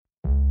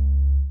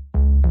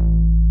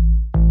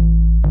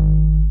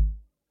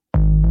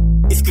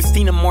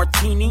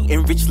Martini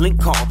and Rich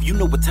Linkoff. You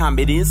know what time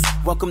it is.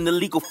 Welcome to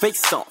Legal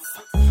Face Off.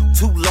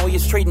 Two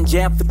lawyers trading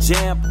jab for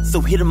jab,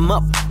 so hit them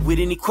up with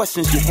any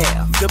questions you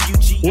have.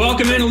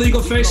 Welcome in to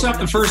Legal Face Off,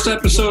 the first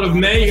episode of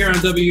May here on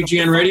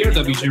WGN Radio,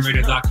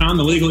 WGNradio.com.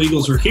 The Legal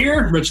Eagles are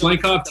here. Rich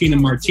Linkoff, Tina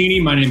Martini.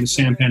 My name is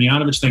Sam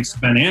Panayotovich. Thanks to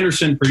Ben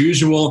Anderson, per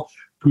usual,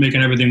 for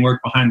making everything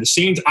work behind the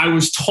scenes. I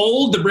was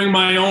told to bring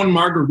my own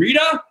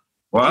margarita.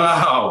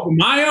 Wow.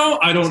 Mayo.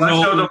 I don't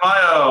know.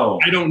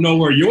 I don't know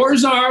where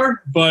yours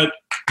are, but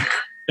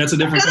that's a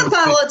different. I've got a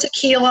bottle of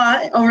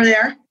tequila over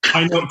there.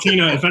 I know,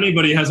 Tina, if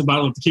anybody has a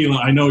bottle of tequila,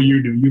 I know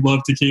you do. You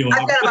love tequila.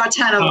 I've got about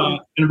 10 of them.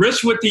 And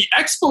Rich with the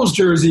Expos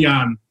jersey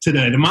on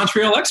today, the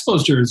Montreal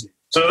Expos jersey.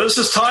 So this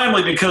is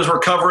timely because we're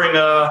covering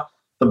the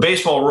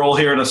baseball rule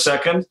here in a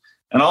second,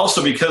 and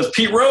also because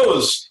Pete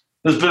Rose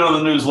has been on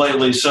the news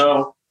lately.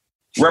 So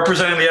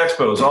representing the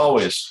Expos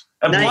always.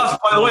 And Nice. plus,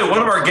 by the way,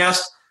 one of our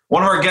guests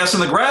in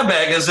the grab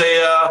bag is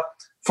a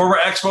former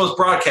Expos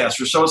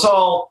broadcaster. So it's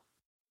all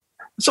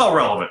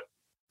relevant.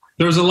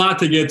 There's a lot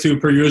to get to,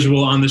 per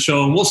usual, on the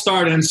show. And we'll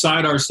start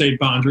inside our state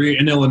boundary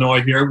in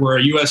Illinois here, where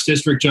a U.S.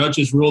 district judge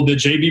has ruled that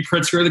J.B.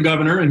 Pritzker, the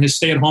governor, and his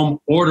stay-at-home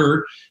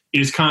order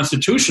is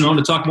constitutional. And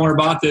to talk more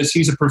about this,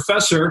 he's a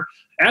professor,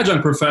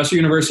 adjunct professor,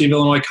 University of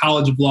Illinois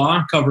College of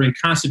Law, covering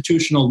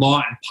constitutional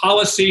law and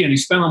policy. And he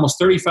spent almost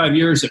 35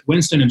 years at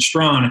Winston &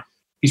 Strawn.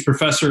 He's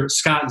Professor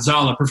Scott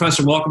Zala.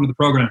 Professor, welcome to the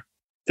program.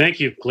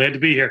 Thank you. Glad to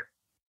be here.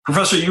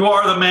 Professor, you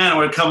are the man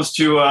when it comes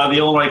to the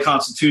Illinois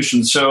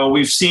Constitution. So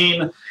we've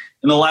seen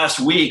in the last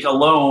week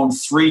alone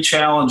 3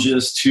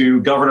 challenges to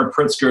Governor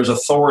Pritzker's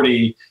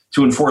authority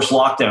to enforce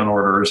lockdown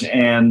orders.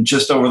 And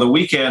just over the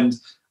weekend,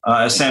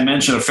 as Sam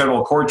mentioned, a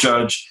federal court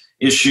judge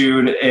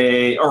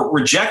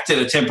rejected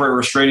a temporary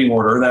restraining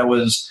order that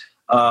was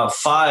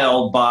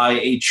filed by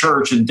a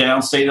church in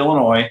downstate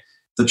Illinois.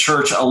 The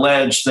church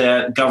alleged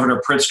that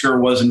Governor Pritzker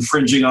was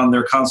infringing on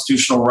their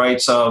constitutional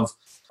rights of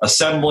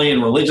assembly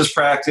and religious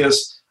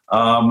practice.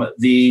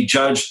 The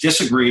judge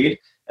disagreed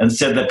and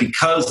said that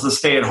because the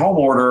stay-at-home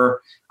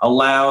order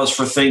allows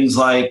for things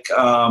like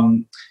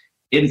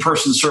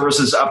in-person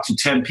services up to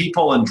 10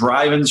 people and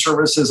drive-in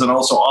services and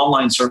also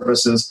online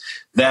services,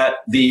 that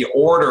the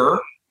order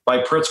by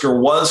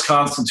Pritzker was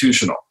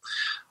constitutional.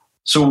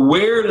 So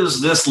where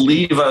does this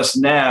leave us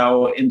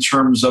now in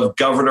terms of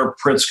Governor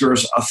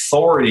Pritzker's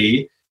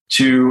authority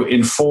to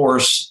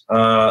enforce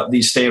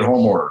these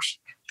stay-at-home orders?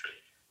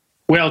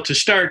 Well, to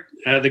start,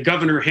 the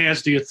governor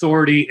has the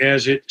authority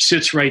as it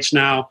sits right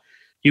now.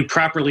 You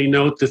properly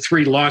note the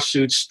 3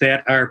 lawsuits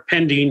that are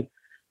pending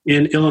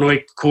in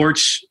Illinois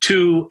courts,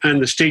 2 on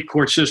the state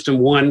court system,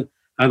 1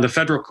 on the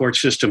federal court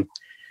system.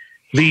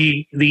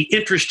 The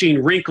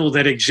interesting wrinkle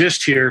that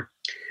exists here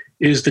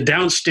is the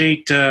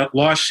downstate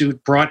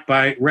lawsuit brought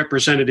by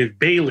Representative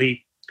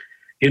Bailey,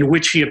 in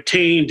which he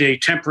obtained a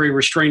temporary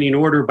restraining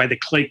order by the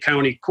Clay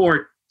County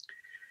Court.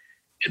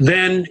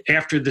 Then,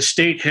 after the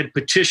state had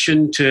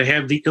petitioned to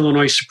have the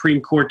Illinois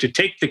Supreme Court to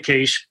take the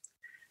case,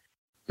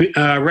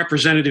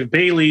 Representative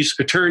Bailey's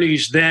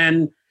attorneys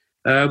then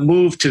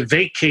moved to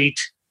vacate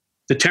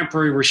the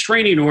temporary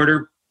restraining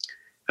order,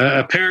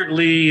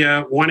 apparently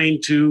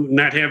wanting to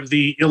not have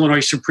the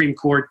Illinois Supreme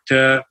Court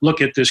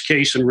look at this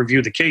case and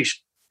review the case.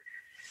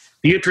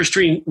 The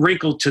interesting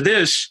wrinkle to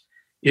this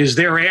is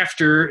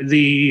thereafter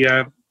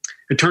the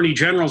Attorney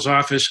General's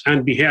office,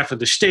 on behalf of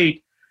the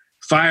state,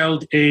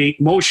 filed a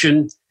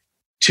motion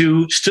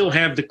to still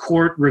have the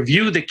court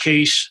review the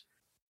case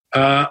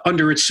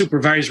under its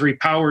supervisory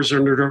powers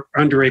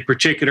under a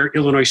particular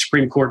Illinois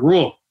Supreme Court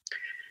rule.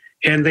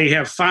 And they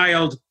have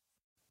filed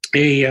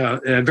a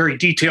very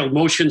detailed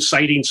motion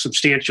citing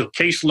substantial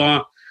case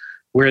law,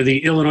 where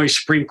the Illinois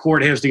Supreme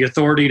Court has the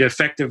authority to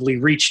effectively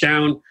reach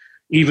down,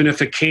 even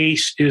if a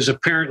case is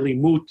apparently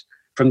moot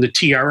from the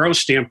TRO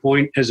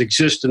standpoint, as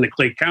exists in the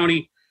Clay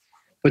County,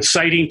 but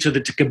citing to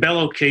the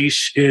Cabello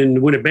case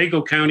in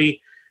Winnebago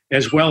County,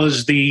 as well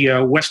as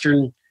the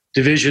Western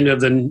Division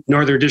of the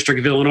Northern District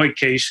of Illinois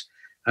case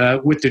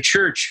with the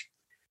church.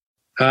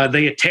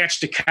 They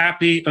attached a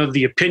copy of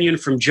the opinion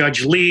from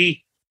Judge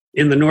Lee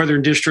in the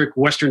Northern District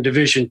Western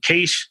Division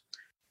case.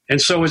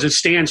 And so as it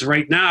stands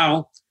right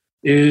now,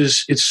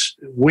 it's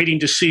waiting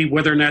to see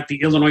whether or not the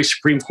Illinois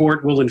Supreme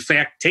Court will in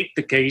fact take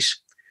the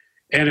case.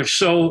 And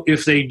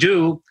if they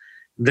do,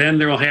 then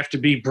there will have to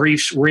be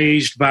briefs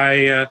raised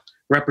by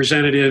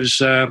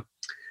Representatives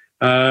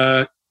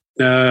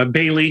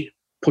Bailey,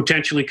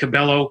 potentially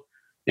Cabello,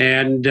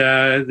 and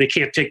they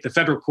can't take the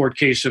federal court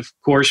case, of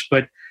course,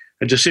 but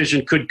a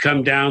decision could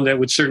come down that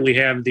would certainly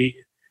have the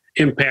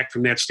impact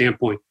from that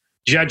standpoint.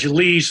 Judge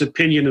Lee's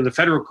opinion in the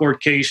federal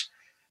court case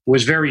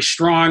was very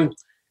strong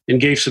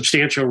and gave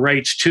substantial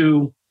rights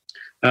to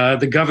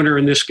the governor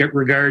in this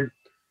regard.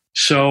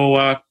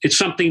 So it's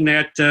something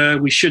that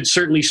we should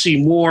certainly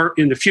see more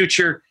in the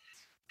future.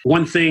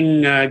 One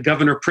thing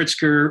Governor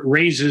Pritzker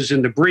raises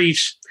in the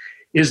briefs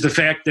is the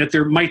fact that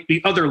there might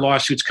be other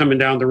lawsuits coming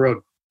down the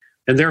road.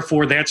 And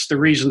therefore, that's the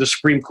reason the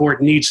Supreme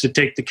Court needs to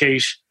take the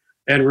case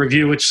and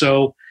review it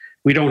so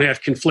we don't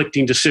have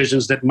conflicting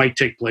decisions that might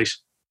take place.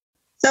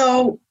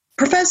 So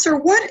Professor,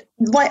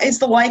 what is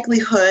the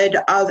likelihood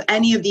of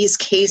any of these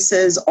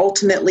cases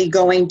ultimately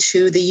going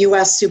to the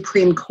U.S.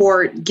 Supreme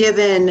Court,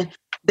 given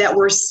that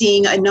we're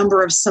seeing a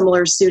number of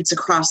similar suits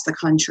across the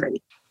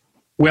country?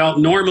 Well,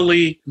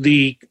 normally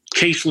the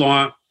case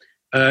law,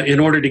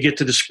 in order to get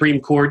to the Supreme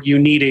Court, you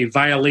need a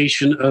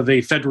violation of a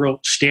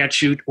federal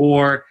statute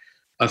or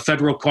a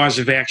federal cause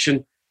of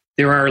action.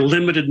 There are a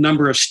limited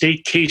number of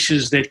state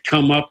cases that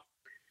come up,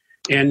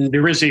 and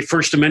there is a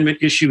First Amendment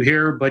issue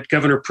here, but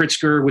Governor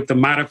Pritzker, with the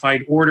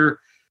modified order,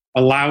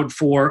 allowed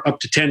for up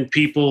to 10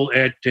 people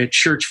at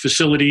church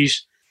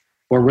facilities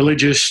or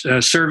religious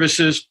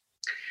services.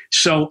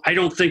 So I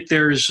don't think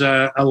there's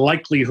a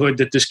likelihood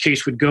that this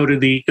case would go to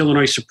the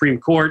Illinois Supreme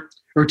Court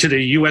or to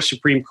the U.S.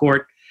 Supreme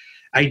Court.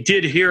 I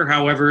did hear,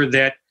 however,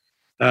 that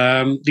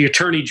the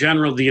Attorney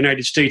General of the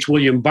United States,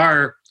 William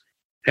Barr,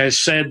 has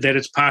said that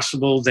it's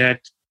possible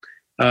that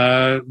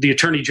the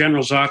Attorney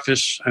General's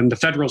office on the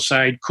federal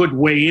side could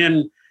weigh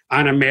in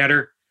on a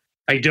matter.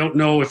 I don't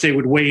know if they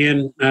would weigh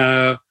in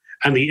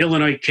on the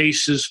Illinois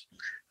cases.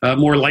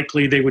 More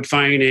likely, they would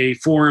find a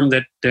forum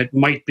that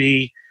might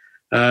be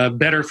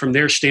better from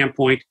their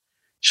standpoint.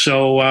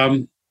 So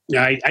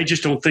I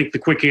just don't think the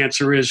quick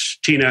answer is,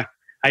 Tina,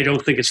 I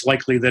don't think it's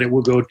likely that it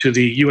will go to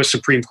the U.S.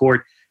 Supreme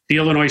Court. The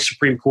Illinois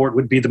Supreme Court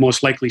would be the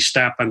most likely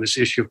stop on this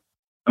issue.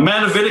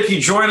 Amanda Vinicky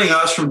joining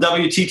us from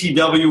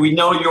WTTW. We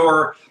know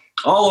you're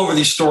all over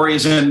these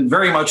stories and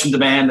very much in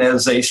demand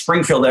as a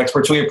Springfield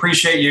expert. So we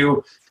appreciate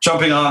you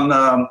jumping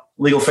on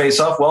Legal Face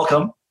Off.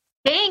 Welcome.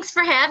 Thanks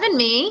for having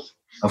me.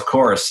 Of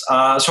course.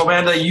 So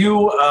Amanda,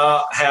 you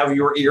have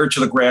your ear to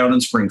the ground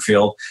in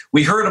Springfield.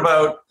 We heard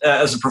about,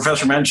 as the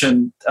professor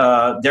mentioned,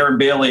 Darren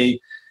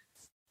Bailey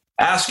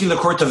asking the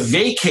court to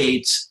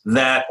vacate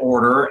that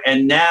order,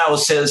 and now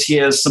says he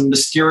has some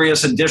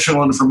mysterious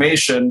additional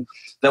information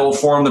that will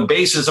form the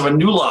basis of a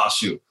new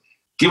lawsuit.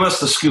 Give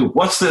us the scoop.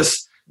 What's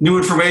this new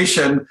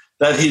information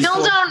that he's...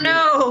 Still don't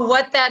know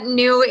what that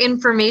new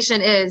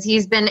information is.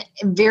 He's been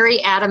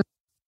very adamant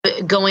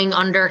going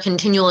under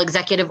continual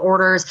executive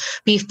orders,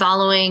 be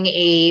following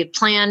a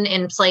plan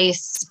in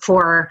place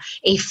for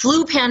a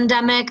flu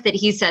pandemic that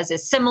he says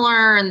is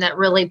similar and that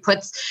really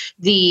puts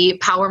the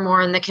power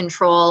more in the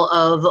control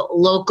of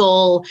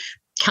local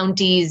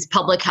counties'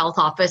 public health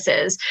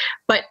offices.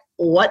 But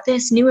what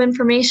this new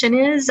information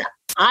is,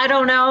 I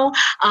don't know.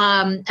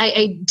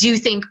 I do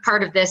think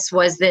part of this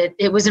was that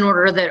it was an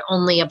order that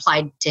only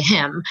applied to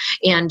him.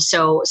 And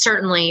so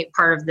certainly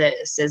part of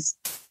this is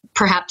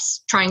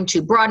perhaps trying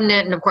to broaden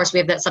it. And of course, we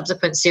have that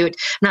subsequent suit.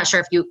 I'm not sure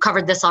if you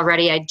covered this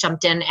already. I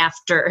jumped in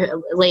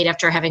late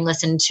after having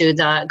listened to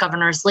the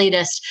governor's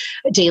latest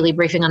daily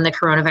briefing on the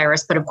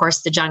coronavirus. But of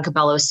course, the John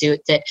Cabello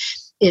suit that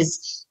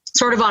is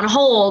sort of on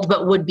hold,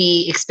 but would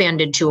be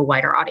expanded to a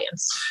wider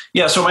audience.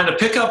 Yeah, so Amanda,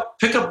 pick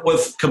up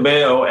with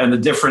Cabello and the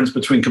difference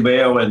between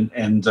Cabello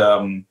and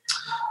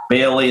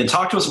Bailey, and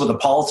talk to us about the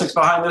politics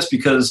behind this,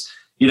 because,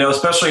 you know,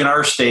 especially in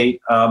our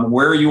state,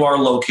 where you are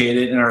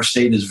located in our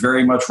state is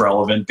very much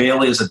relevant.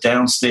 Bailey is a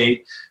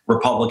downstate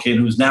Republican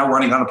who's now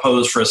running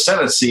unopposed for a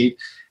Senate seat.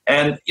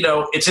 And, you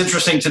know, it's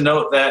interesting to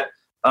note that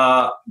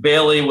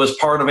Bailey was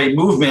part of a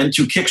movement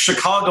to kick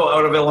Chicago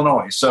out of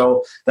Illinois.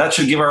 So that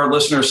should give our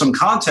listeners some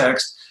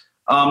context.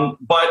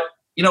 But,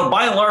 you know,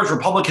 by and large,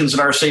 Republicans in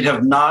our state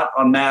have not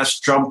en masse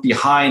jumped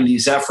behind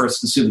these efforts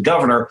to sue the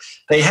governor.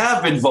 They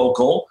have been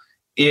vocal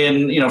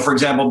in, you know, for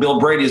example, Bill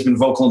Brady has been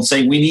vocal in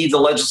saying we need the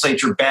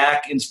legislature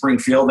back in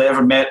Springfield. They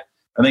haven't met,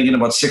 I think, in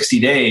about 60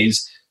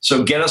 days.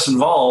 So get us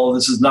involved.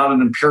 This is not an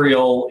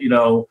imperial, you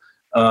know,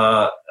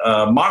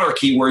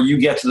 monarchy where you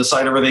get to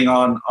decide everything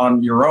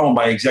on your own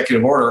by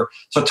executive order.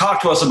 So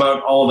talk to us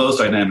about all of those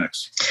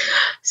dynamics.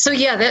 So,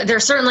 yeah, there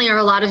certainly are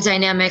a lot of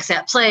dynamics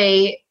at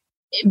play.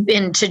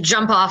 And to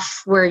jump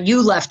off where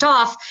you left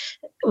off,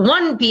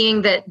 one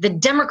being that the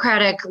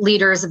Democratic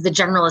leaders of the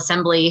General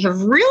Assembly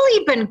have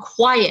really been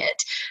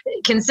quiet,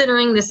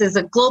 considering this is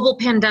a global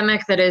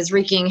pandemic that is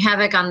wreaking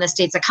havoc on the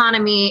state's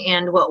economy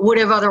and what would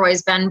have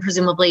otherwise been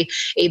presumably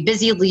a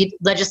busy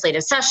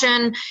legislative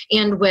session.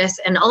 And with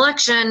an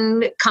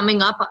election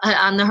coming up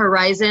on the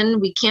horizon,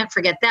 we can't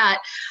forget that.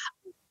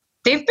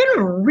 They've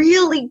been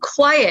really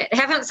quiet,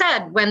 haven't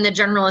said when the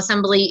General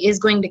Assembly is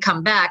going to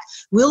come back.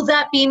 Will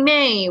that be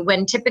May,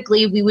 when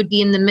typically we would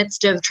be in the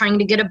midst of trying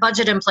to get a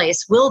budget in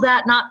place? Will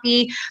that not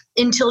be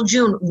until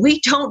June? We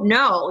don't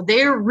know.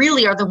 They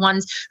really are the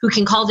ones who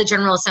can call the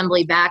General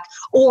Assembly back,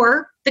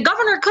 or the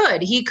governor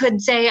could. He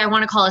could say, I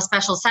want to call a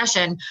special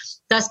session.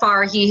 Thus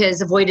far, he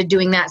has avoided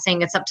doing that,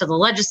 saying it's up to the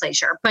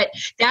legislature. But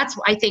that's,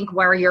 I think,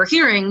 where you're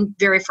hearing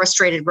very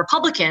frustrated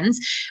Republicans,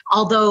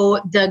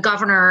 although the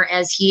governor,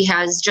 as he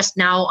has just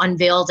now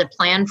unveiled a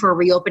plan for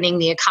reopening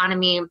the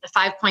economy, the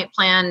 5-point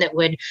plan that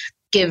would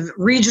give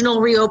regional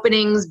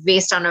reopenings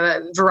based on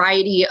a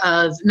variety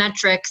of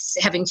metrics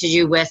having to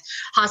do with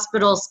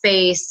hospital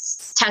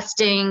space,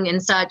 testing,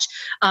 and such.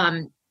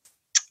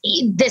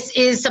 this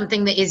is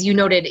something that, as you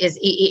noted, is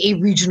a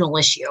regional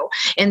issue.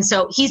 And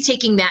so he's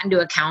taking that into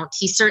account.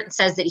 He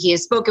says that he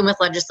has spoken with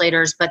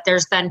legislators, but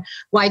there's been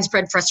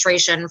widespread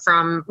frustration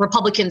from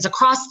Republicans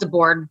across the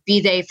board, be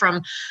they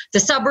from the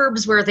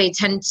suburbs where they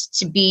tend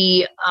to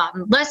be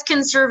less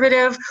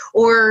conservative,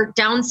 or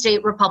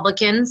downstate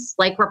Republicans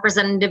like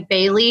Representative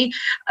Bailey.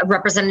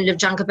 Representative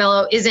John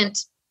Cabello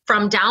isn't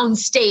from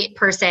downstate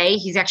per se.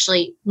 He's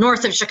actually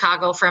north of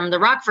Chicago from the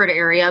Rockford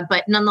area,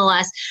 but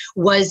nonetheless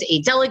was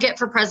a delegate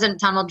for President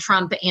Donald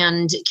Trump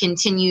and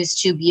continues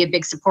to be a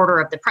big supporter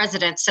of the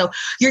president. So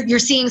you're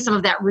seeing some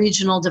of that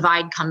regional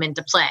divide come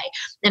into play.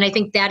 And I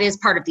think that is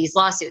part of these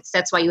lawsuits.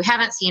 That's why you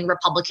haven't seen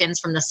Republicans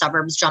from the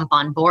suburbs jump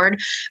on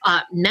board.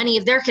 Many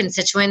of their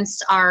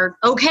constituents are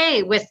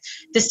okay with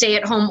the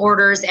stay-at-home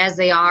orders as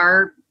they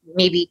are.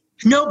 Maybe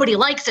nobody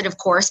likes it, of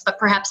course, but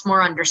perhaps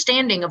more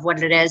understanding of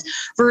what it is,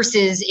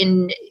 versus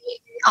in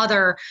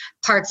other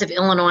parts of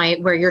Illinois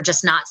where you're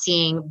just not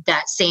seeing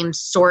that same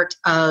sort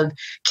of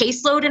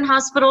caseload in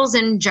hospitals,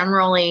 and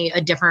generally a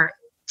different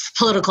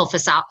political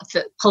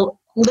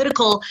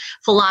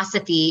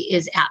philosophy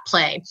is at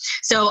play.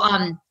 So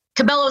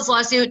Cabello's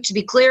lawsuit, to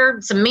be clear,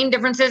 some main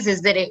differences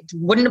is that it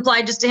wouldn't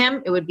apply just to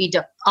him. It would be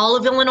to all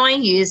of Illinois.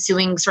 He is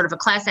suing sort of a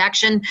class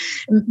action.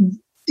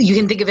 You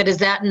can think of it as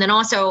that. And then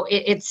also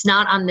it's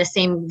not on the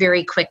same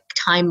very quick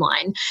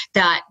timeline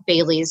that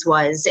Bailey's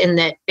was, in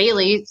that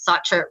Bailey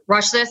sought to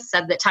rush this,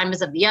 said that time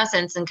is of the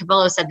essence, and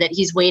Cabello said that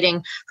he's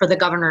waiting for the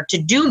governor to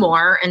do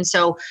more. And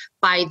so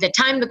by the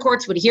time the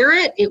courts would hear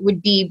it, it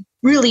would be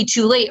really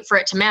too late for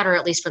it to matter,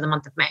 at least for the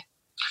month of May.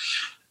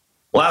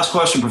 Last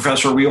question,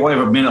 Professor. We only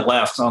have a minute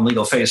left on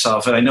Legal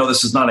Face-Off, and I know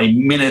this is not a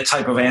minute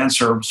type of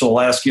answer, so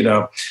I'll ask you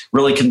to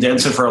really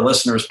condense it for our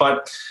listeners.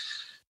 But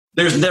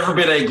there's never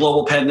been a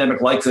global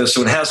pandemic like this,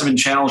 so it hasn't been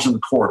challenged in the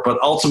court. But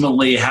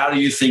ultimately, how do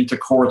you think the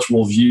courts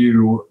will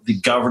view the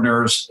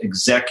governor's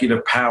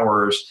executive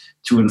powers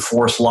to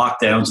enforce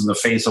lockdowns in the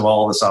face of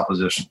all of this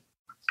opposition?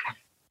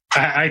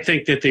 I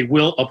think that they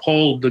will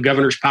uphold the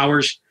governor's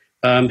powers.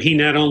 He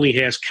not only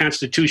has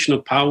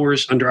constitutional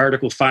powers under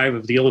Article 5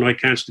 of the Illinois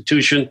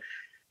Constitution,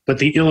 but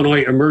the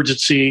Illinois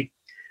Emergency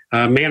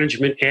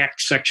Management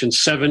Act, Section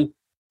 7,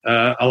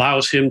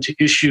 allows him to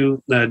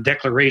issue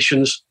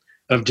declarations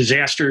of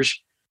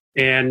disasters.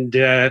 And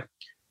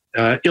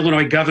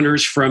Illinois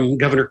governors, from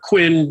Governor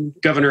Quinn,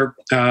 Governor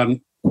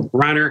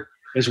Rauner,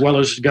 as well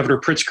as Governor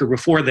Pritzker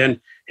before then,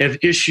 have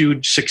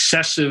issued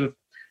successive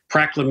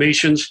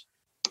proclamations.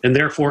 And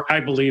therefore,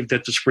 I believe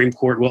that the Supreme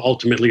Court will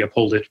ultimately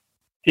uphold it.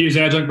 He is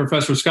Adjunct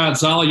Professor Scott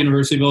Zolla,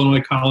 University of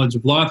Illinois College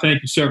of Law.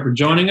 Thank you, sir, for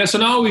joining us.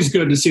 And always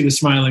good to see the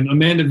smiling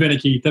Amanda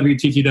Vinicky,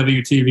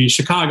 WTTW-TV,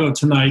 Chicago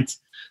Tonight.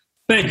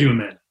 Thank you,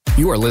 Amanda.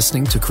 You are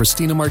listening to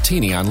Christina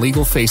Martini on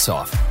Legal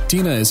Face-Off.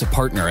 Tina is a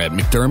partner at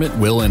McDermott,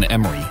 Will &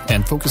 Emery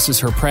and focuses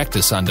her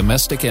practice on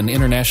domestic and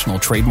international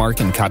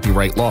trademark and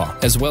copyright law,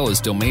 as well as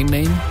domain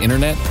name,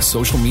 internet,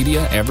 social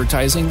media,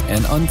 advertising,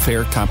 and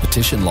unfair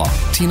competition law.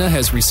 Tina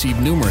has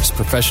received numerous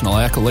professional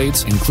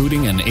accolades,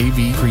 including an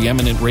AV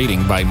preeminent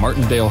rating by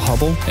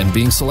Martindale-Hubbell and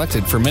being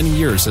selected for many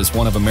years as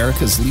one of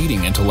America's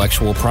leading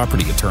intellectual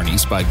property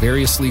attorneys by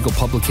various legal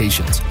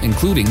publications,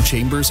 including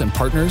Chambers and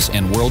Partners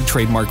and World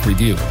Trademark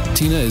Review.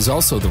 Tina is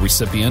also the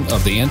recipient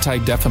of the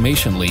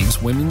Anti-Defamation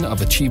League's Women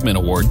of Achievement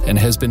Award and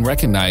has been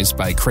recognized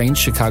by Crain's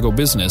Chicago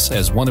Business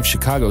as one of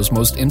Chicago's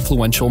most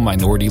influential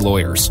minority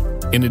lawyers.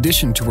 In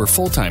addition to her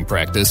full-time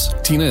practice,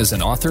 Tina is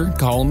an author,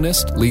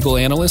 columnist, legal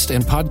analyst,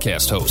 and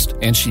podcast host,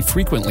 and she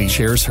frequently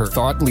shares her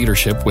thought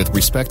leadership with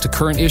respect to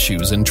current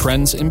issues and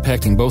trends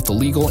impacting both the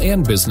legal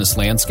and business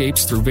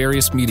landscapes through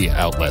various media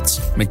outlets.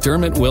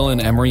 McDermott, Will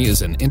 & Emery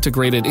is an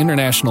integrated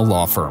international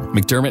law firm.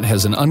 McDermott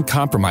has an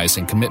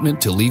uncompromising commitment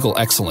to legal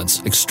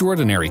excellence,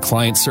 extraordinary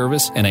client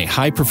service, and a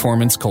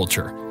high-performance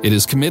culture. It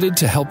is committed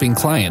to helping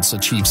clients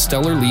achieve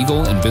stellar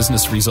legal and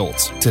business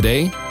results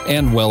today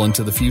and well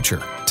into the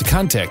future. To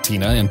contact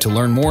Tina and to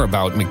learn more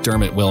about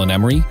McDermott, Will &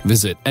 Emery,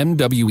 visit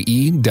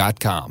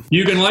MWE.com.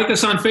 You can like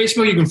us on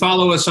Facebook. You can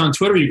follow us on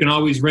Twitter. You can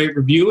always rate,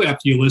 review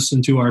after you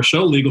listen to our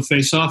show, Legal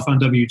Face Off, on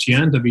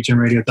WGN,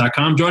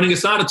 WGNradio.com. Joining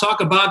us now to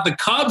talk about the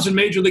Cubs in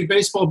Major League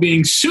Baseball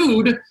being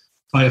sued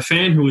by a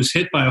fan who was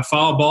hit by a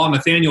foul ball,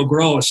 Nathaniel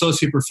Groh,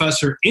 Associate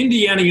Professor,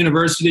 Indiana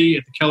University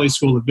at the Kelley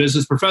School of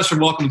Business. Professor,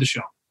 welcome to the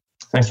show.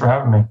 Thanks for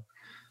having me.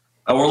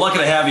 We're lucky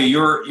to have you.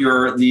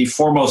 You're the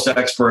foremost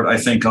expert, I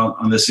think,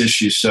 on this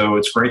issue, so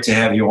it's great to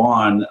have you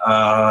on.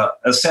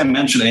 As Sam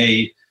mentioned,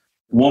 a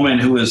woman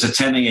who is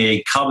attending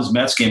a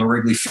Cubs-Mets game at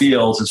Wrigley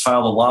Field has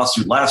filed a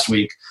lawsuit last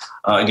week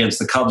against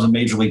the Cubs in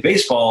Major League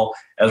Baseball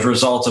as a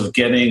result of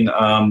getting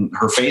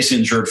her face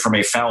injured from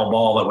a foul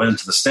ball that went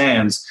into the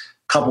stands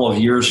a couple of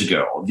years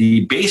ago.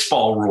 The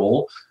baseball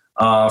rule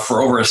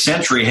for over a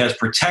century has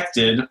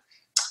protected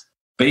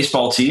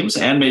baseball teams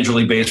and Major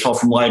League Baseball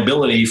from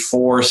liability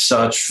for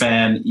such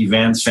fan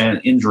events,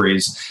 fan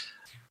injuries.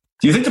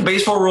 Do you think the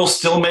baseball rule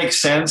still makes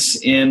sense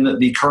in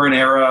the current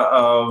era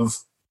of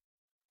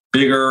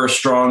bigger,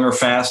 stronger,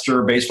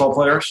 faster baseball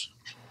players?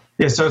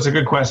 Yeah, so it's a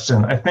good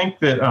question. I think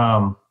that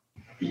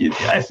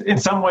in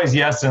some ways,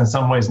 yes, and in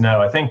some ways,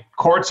 no. I think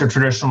courts have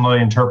traditionally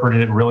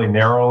interpreted it really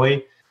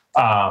narrowly.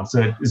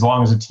 So as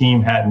long as a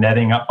team had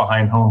netting up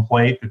behind home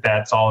plate,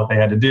 that's all that they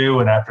had to do.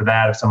 And after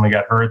that, if somebody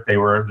got hurt,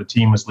 the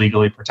team was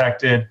legally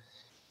protected.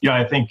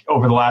 I think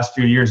over the last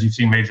few years, you've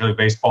seen Major League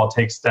Baseball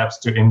take steps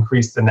to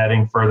increase the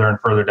netting further and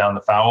further down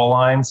the foul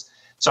lines.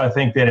 So I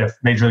think that if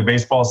Major League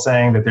Baseball is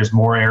saying that there's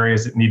more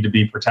areas that need to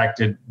be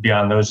protected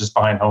beyond those just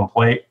behind home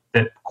plate,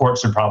 that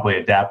courts should probably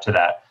adapt to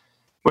that.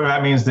 Well,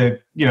 that means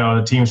that,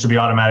 the team should be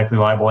automatically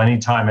liable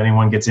anytime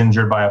anyone gets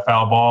injured by a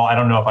foul ball. I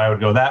don't know if I would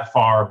go that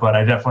far, but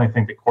I definitely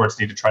think that courts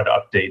need to try to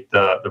update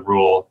the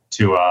rule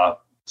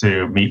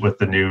to meet with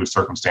the new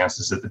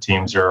circumstances that the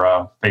teams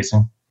are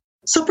facing.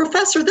 So,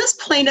 Professor, this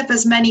plaintiff,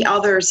 as many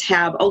others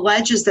have,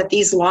 alleges that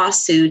these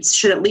lawsuits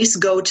should at least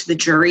go to the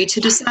jury to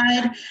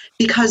decide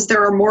because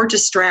there are more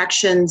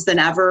distractions than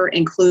ever,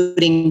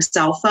 including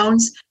cell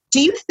phones.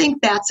 Do you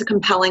think that's a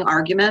compelling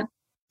argument?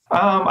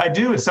 I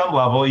do at some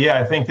level.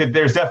 Yeah, I think that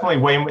there's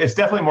it's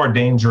definitely more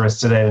dangerous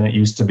today than it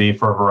used to be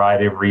for a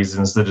variety of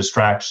reasons. The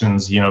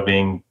distractions,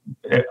 being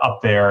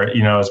up there,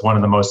 is one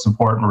of the most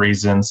important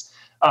reasons.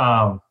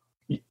 In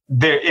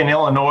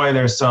Illinois,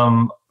 there's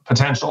some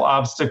potential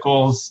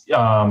obstacles.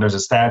 There's a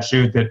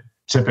statute that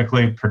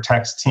typically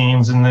protects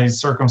teams in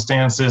these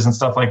circumstances and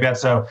stuff like that.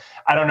 So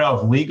I don't know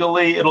if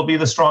legally it'll be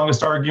the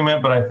strongest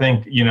argument, but I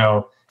think,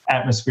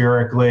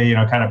 atmospherically,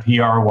 kind of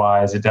PR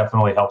wise, it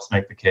definitely helps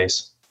make the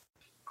case.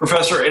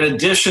 Professor, in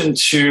addition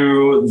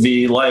to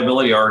the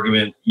liability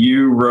argument,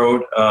 you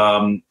wrote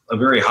a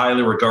very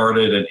highly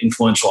regarded and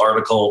influential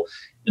article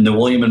in the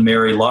William and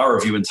Mary Law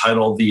Review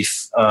entitled The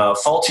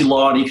Faulty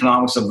Law and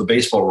Economics of the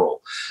Baseball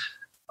Rule.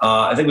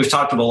 I think we've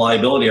talked about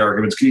liability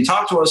arguments. Can you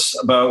talk to us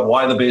about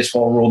why the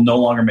baseball rule no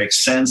longer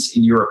makes sense,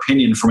 in your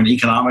opinion, from an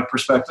economic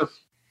perspective?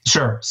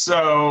 Sure.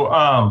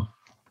 So,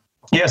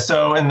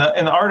 so in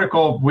the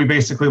article, we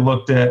basically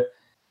looked at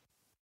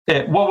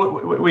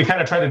we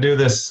kind of tried to do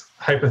this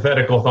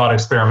hypothetical thought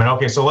experiment.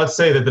 Okay, so let's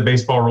say that the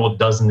baseball rule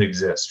doesn't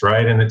exist,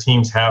 right? And the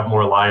teams have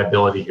more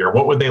liability here.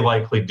 What would they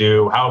likely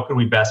do? How could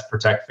we best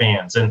protect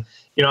fans? And,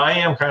 I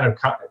am kind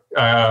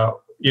of,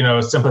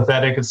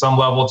 sympathetic at some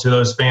level to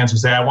those fans who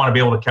say, I want to be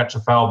able to catch a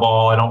foul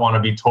ball. I don't want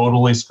to be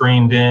totally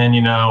screened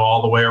in,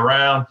 all the way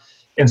around.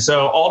 And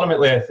so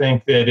ultimately, I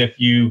think that if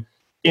you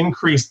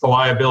increase the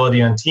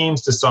liability on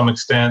teams to some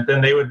extent,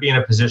 then they would be in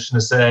a position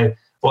to say,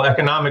 well,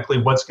 economically,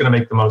 what's going to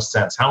make the most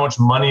sense? How much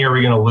money are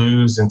we going to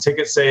lose in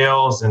ticket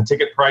sales and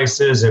ticket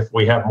prices if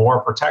we have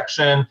more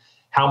protection?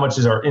 How much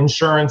is our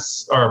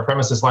insurance, our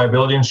premises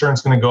liability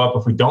insurance, going to go up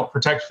if we don't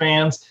protect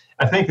fans?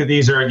 I think that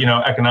these are,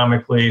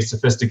 economically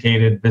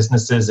sophisticated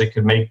businesses that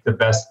could make the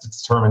best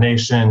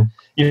determination.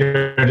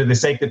 To the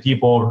sake that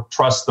people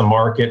trust the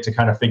market to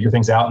kind of figure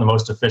things out in the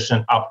most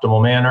efficient,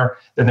 optimal manner,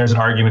 then there's an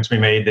argument to be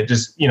made that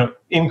just,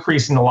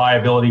 increasing the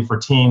liability for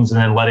teams and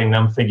then letting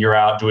them figure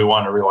out, do we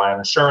want to rely on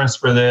insurance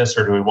for this,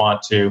 or do we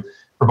want to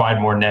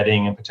provide more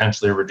netting and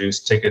potentially reduce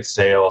ticket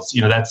sales?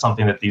 That's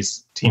something that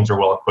these teams are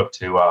well equipped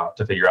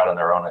to figure out on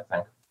their own, I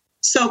think.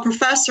 So,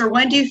 Professor,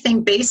 when do you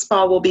think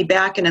baseball will be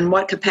back, and in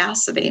what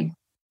capacity?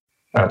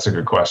 That's a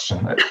good question.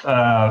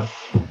 So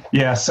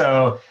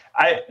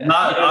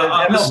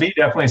MLB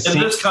definitely in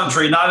this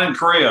country, not in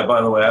Korea,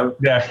 by the way.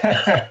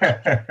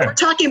 Yeah, we're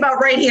talking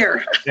about right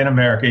here in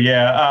America.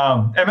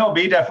 Yeah,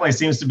 MLB definitely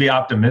seems to be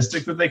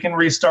optimistic that they can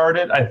restart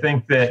it. I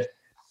think that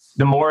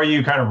the more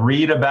you kind of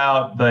read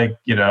about,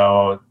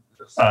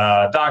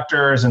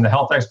 doctors and the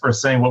health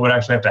experts saying what would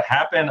actually have to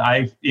happen,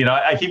 I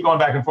keep going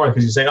back and forth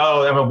because you say,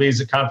 MLB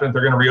is confident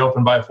they're going to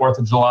reopen by 4th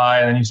of July.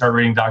 And then you start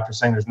reading doctors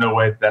saying there's no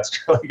way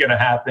that's really going to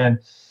happen.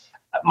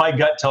 My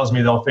gut tells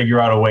me they'll figure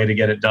out a way to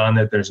get it done,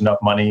 that there's enough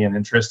money and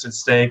interest at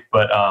stake.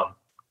 But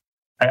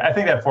I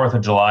think that 4th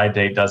of July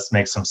date does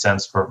make some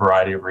sense for a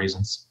variety of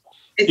reasons.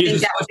 I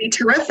think that would be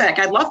terrific.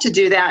 I'd love to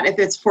do that if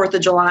it's 4th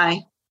of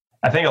July.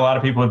 I think a lot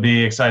of people would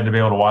be excited to be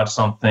able to watch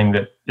something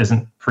that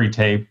isn't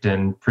pre-taped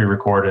and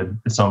pre-recorded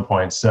at some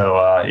point. So,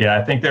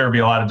 I think there would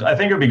be I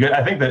think it would be good.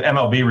 I think that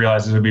MLB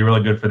realizes it would be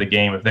really good for the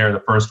game if they're the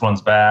first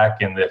ones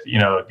back and if,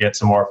 get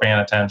some more fan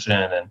attention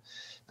and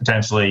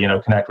potentially,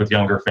 connect with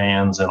younger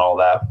fans and all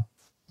that.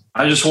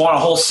 I just want a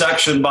whole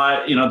section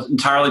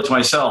entirely to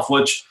myself,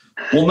 which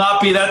will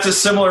not be that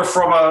dissimilar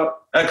from a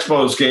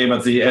Expos game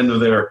at the end of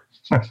their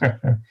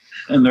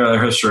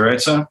history, right,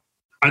 Sam?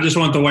 I just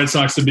want the White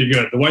Sox to be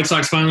good. The White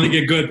Sox finally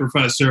get good,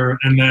 Professor,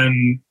 and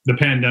then the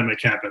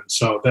pandemic happens.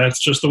 So that's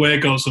just the way it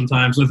goes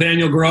sometimes.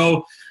 Nathaniel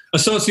Groh,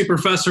 Associate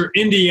Professor,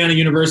 Indiana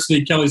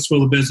University, Kelley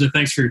School of Business.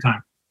 Thanks for your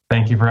time.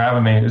 Thank you for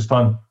having me. It was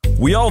fun.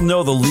 We all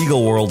know the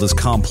legal world is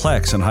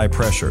complex and high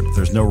pressured.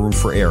 There's no room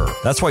for error.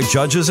 That's why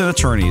judges and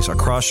attorneys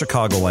across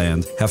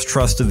Chicagoland have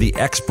trusted the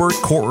expert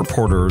court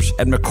reporters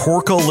at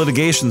McCorkle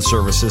Litigation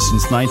Services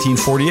since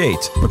 1948.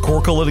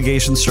 McCorkle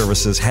Litigation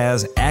Services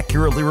has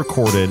accurately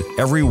recorded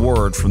every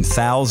word from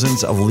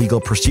thousands of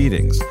legal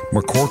proceedings.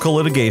 McCorkle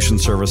Litigation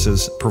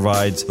Services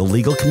provides the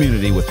legal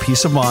community with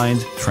peace of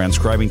mind,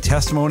 transcribing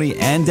testimony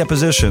and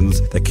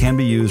depositions that can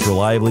be used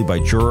reliably by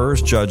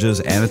jurors,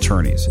 judges, and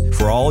attorneys.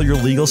 For all your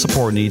legal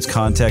support needs,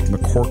 contact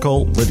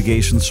McCorkle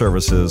Litigation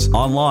Services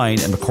online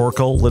at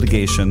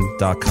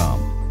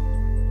McCorkleLitigation.com.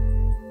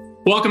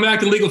 Welcome back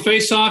to Legal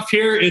Face Off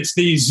here. It's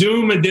the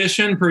Zoom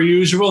edition per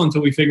usual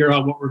until we figure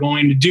out what we're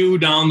going to do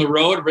down the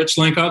road. Rich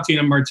Linkoff,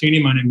 Tina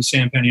Martini. My name is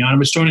Sam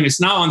Panionimus. Joining us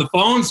now on the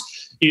phones,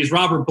 he is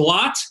Robert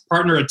Blott,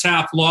 partner at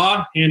Taft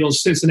Law,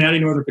 handles Cincinnati,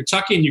 Northern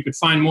Kentucky, and you can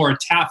find more at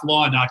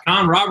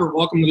taftlaw.com. Robert,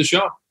 welcome to the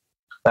show.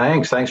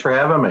 Thanks for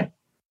having me.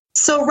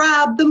 So,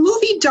 Rob, the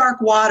movie Dark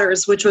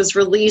Waters, which was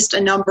released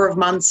a number of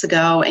months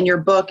ago, and your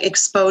book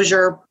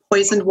Exposure,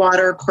 Poisoned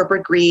Water,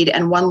 Corporate Greed,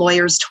 and One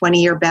Lawyer's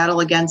 20-Year Battle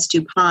Against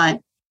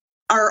DuPont,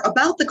 are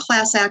about the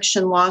class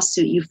action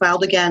lawsuit you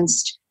filed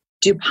against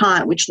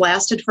DuPont, which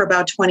lasted for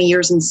about 20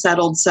 years and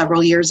settled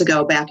several years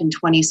ago, back in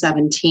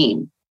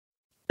 2017.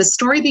 The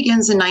story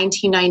begins in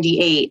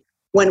 1998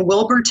 when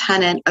Wilbur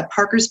Tennant, a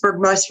Parkersburg,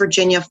 West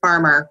Virginia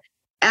farmer,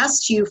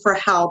 asked you for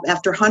help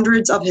after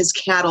hundreds of his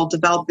cattle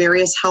developed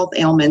various health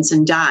ailments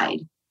and died,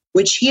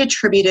 which he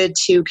attributed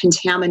to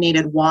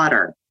contaminated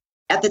water.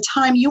 At the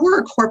time, you were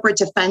a corporate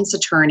defense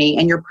attorney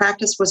and your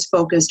practice was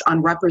focused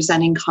on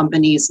representing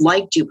companies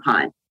like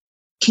DuPont.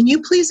 Can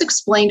you please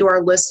explain to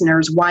our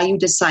listeners why you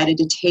decided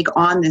to take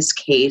on this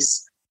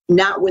case,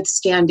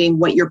 notwithstanding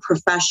what your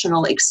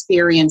professional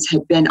experience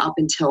had been up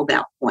until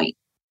that point?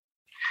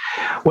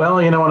 Well,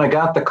 when I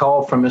got the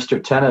call from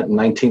Mr. Tennant in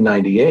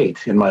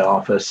 1998 in my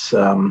office,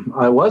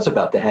 I was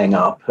about to hang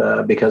up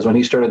because when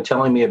he started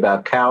telling me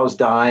about cows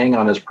dying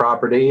on his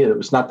property, it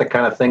was not the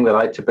kind of thing that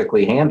I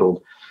typically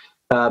handled.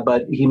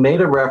 But he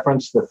made a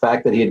reference to the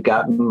fact that he had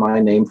gotten my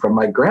name from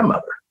my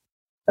grandmother.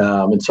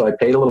 And so I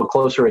paid a little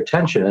closer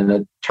attention, and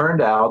it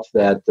turned out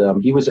that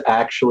he was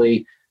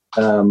actually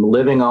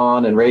living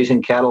on and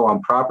raising cattle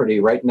on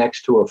property right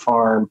next to a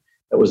farm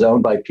that was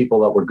owned by people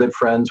that were good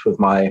friends with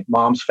my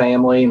mom's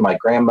family, my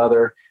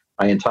grandmother.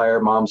 My entire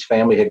mom's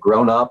family had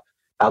grown up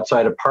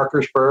outside of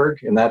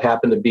Parkersburg, and that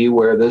happened to be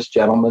where this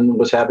gentleman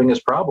was having his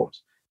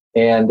problems.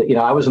 And,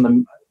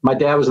 my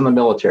dad was in the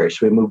military,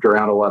 so we moved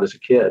around a lot as a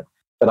kid.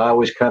 But I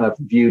always kind of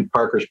viewed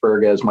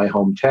Parkersburg as my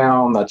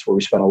hometown. That's where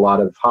we spent a lot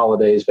of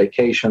holidays,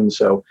 vacations.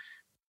 So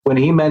when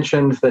he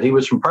mentioned that he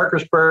was from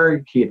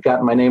Parkersburg, he had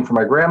gotten my name from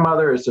my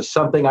grandmother, is this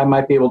something I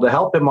might be able to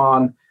help him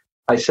on?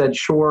 I said,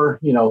 sure,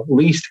 at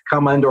least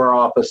come into our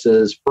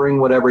offices, bring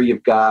whatever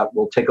you've got.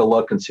 We'll take a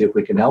look and see if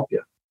we can help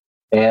you.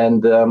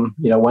 And,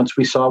 once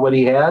we saw what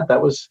he had, it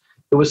was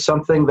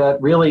something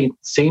that really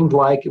seemed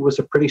like it was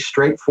a pretty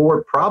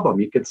straightforward problem.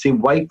 You could see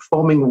white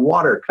foaming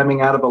water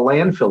coming out of a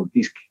landfill.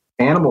 These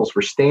animals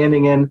were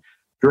standing in,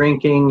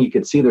 drinking. You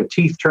could see their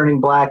teeth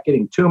turning black,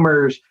 getting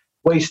tumors,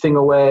 wasting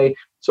away.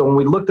 So when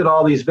we looked at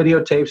all these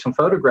videotapes and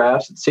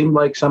photographs, it seemed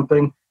like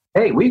something,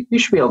 hey, we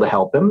should be able to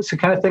help him. It's the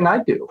kind of thing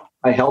I do.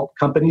 I help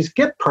companies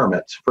get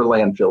permits for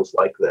landfills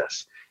like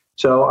this.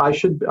 So I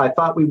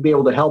thought we'd be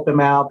able to help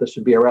him out. This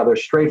would be a rather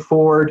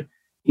straightforward,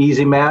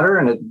 easy matter,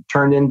 and it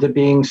turned into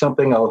being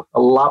something a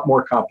lot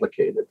more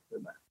complicated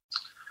than that.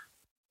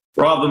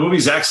 Rob, the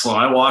movie's excellent.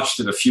 I watched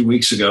it a few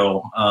weeks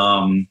ago.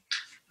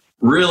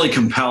 Really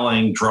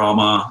compelling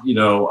drama.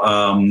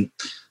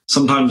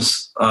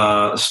 Sometimes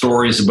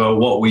stories about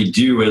what we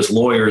do as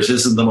lawyers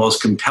isn't the most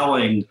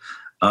compelling,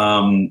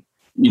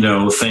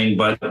 thing,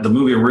 but the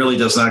movie really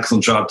does an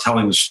excellent job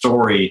telling the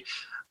story.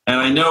 And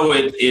I know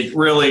it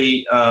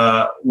really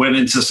went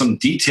into some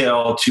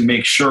detail to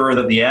make sure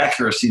that the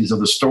accuracies of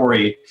the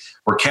story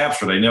were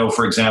captured. I know,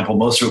 for example,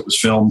 most of it was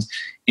filmed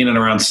in and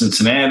around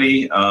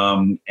Cincinnati,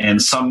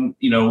 and some,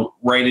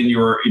 right in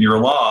your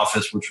law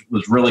office, which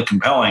was really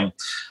compelling.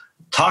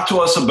 Talk to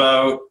us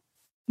about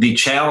the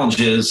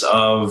challenges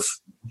of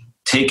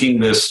taking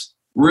this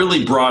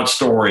really broad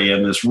story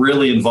and this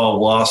really involved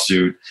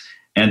lawsuit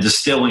and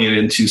distilling it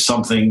into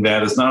something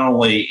that is not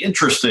only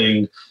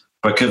interesting,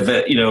 but could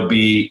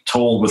be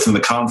told within the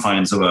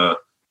confines of a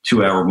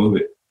 2-hour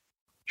movie.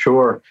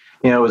 Sure.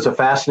 It was a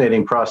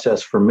fascinating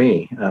process for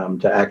me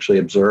to actually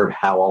observe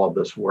how all of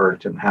this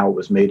worked and how it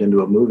was made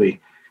into a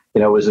movie.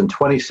 It was in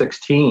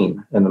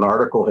 2016, and an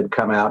article had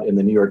come out in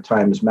the New York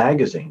Times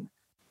Magazine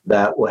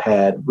that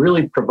had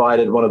really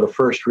provided one of the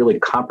first really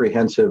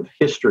comprehensive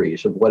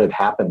histories of what had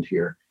happened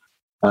here.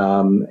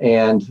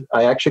 And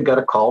I actually got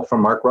a call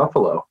from Mark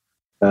Ruffalo,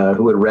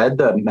 who had read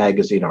the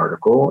magazine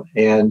article,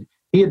 and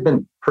he had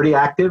been pretty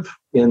active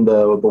in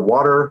the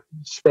water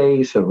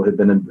space and had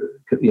been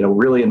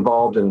really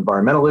involved in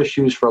environmental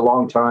issues for a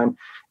long time,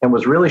 and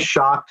was really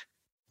shocked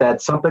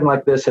that something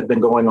like this had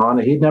been going on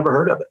and he'd never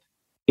heard of it.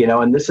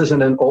 And this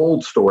isn't an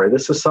old story.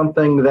 This is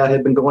something that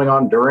had been going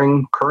on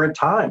during current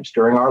times,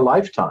 during our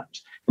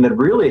lifetimes. And it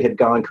really had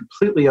gone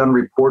completely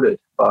unreported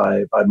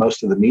by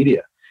most of the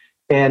media.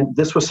 And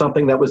this was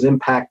something that was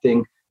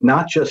impacting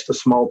not just a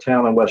small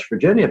town in West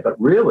Virginia, but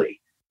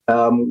really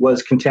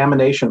was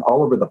contamination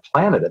all over the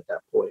planet at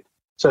that point.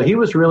 So he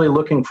was really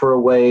looking for a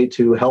way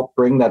to help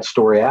bring that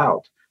story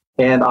out.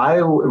 And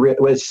I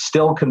was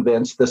still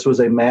convinced this was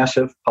a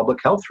massive public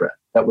health threat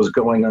that was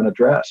going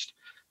unaddressed.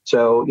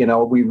 So,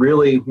 we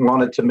really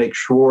wanted to make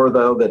sure,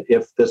 though, that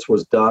if this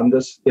was done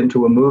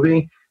into a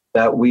movie,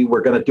 that we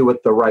were going to do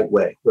it the right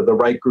way with the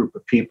right group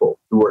of people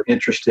who were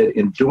interested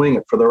in doing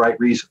it for the right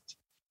reasons.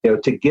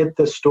 To get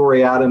this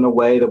story out in a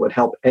way that would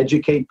help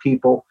educate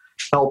people,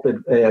 help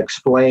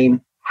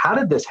explain how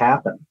did this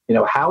happen?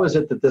 How is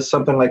it that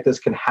something like this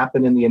can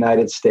happen in the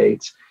United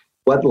States?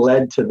 What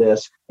led to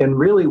this? And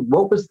really,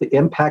 what was the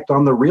impact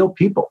on the real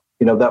people,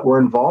 that were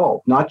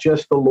involved? Not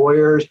just the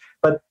lawyers,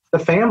 but the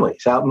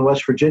families out in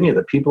West Virginia,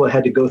 the people that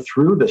had to go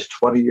through this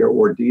 20-year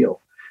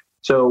ordeal.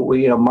 So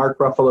Mark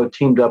Ruffalo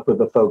teamed up with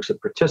the folks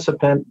at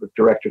Participant, with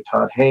Director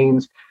Todd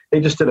Haynes. They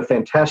just did a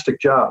fantastic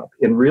job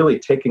in really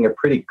taking a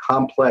pretty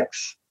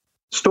complex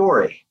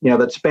story,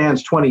 that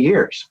spans 20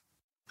 years,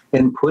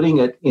 and putting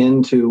it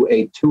into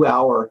a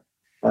 2-hour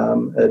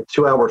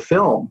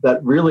film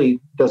that really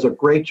does a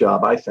great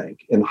job, I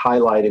think, in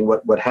highlighting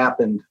what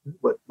happened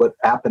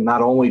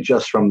not only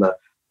just from the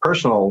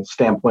personal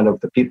standpoint of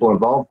the people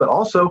involved, but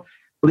also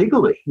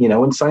legally,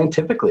 and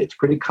scientifically. It's a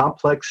pretty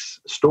complex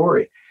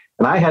story.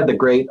 And I had the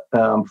great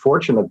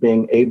fortune of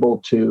being able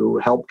to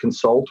help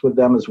consult with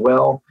them as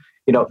well.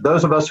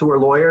 Those of us who are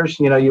lawyers,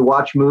 you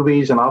watch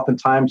movies and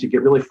oftentimes you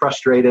get really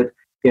frustrated,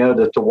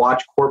 to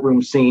watch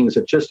courtroom scenes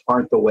that just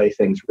aren't the way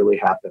things really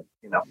happen,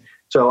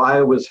 So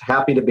I was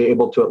happy to be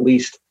able to at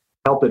least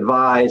help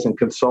advise and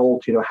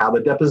consult, how the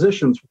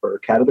depositions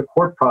work, how do the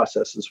court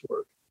processes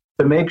work,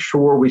 to make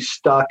sure we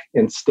stuck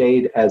and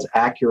stayed as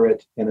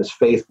accurate and as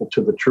faithful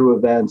to the true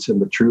events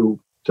and the true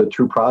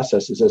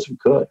processes as we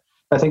could.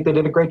 I think they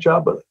did a great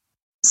job with it.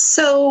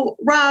 So,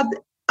 Rob,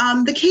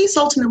 the case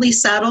ultimately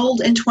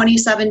settled in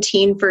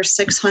 2017 for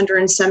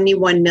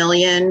 $671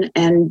 million,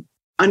 and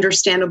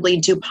understandably,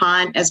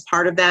 DuPont, as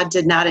part of that,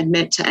 did not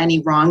admit to any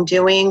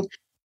wrongdoing.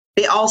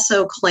 They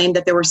also claimed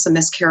that there were some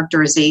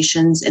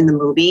mischaracterizations in the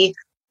movie.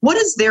 What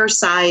is their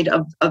side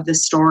of the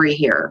story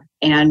here?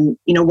 And,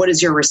 what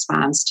is your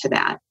response to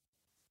that?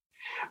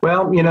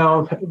 Well,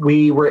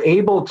 we were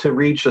able to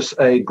reach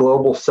a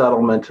global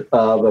settlement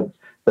of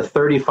the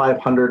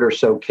 3,500 or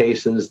so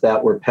cases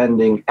that were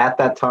pending at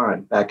that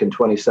time, back in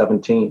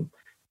 2017.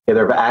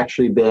 There have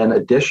actually been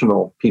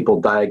additional people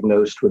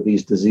diagnosed with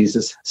these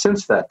diseases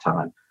since that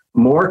time.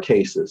 More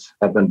cases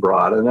have been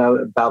brought, and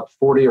about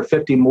 40 or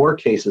 50 more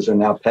cases are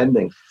now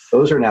pending.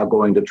 Those are now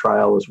going to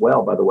trial as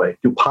well, by the way.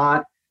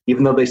 DuPont,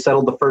 even though they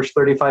settled the first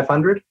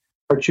 3,500,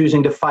 are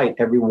choosing to fight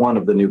every one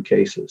of the new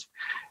cases.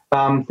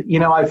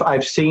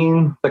 I've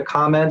seen the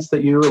comments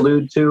that you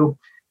allude to.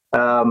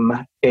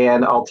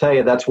 And I'll tell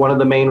you, that's one of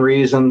the main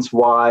reasons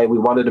why we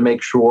wanted to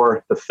make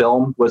sure the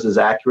film was as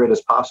accurate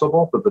as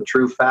possible with the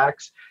true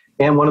facts.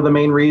 And one of the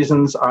main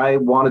reasons I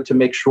wanted to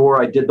make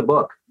sure I did the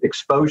book,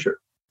 Exposure,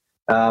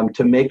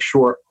 to make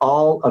sure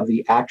all of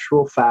the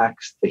actual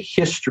facts, the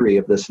history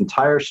of this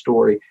entire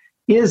story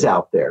is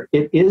out there.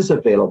 It is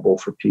available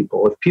for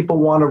people. If people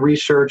want to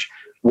research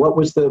what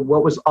was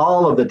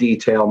all of the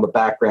detail in the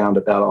background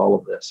about all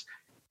of this,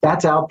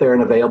 that's out there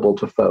and available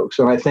to folks.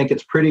 And I think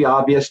it's pretty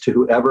obvious to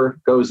whoever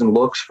goes and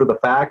looks for the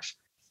facts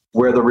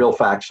where the real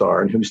facts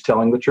are and who's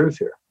telling the truth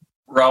here.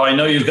 Rob, I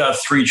know you've got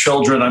 3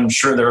 children. I'm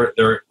sure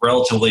they're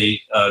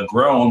relatively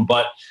grown,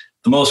 but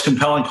the most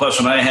compelling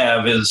question I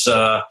have is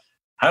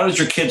how does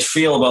your kids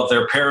feel about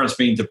their parents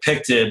being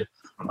depicted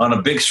on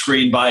a big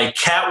screen by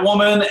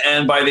Catwoman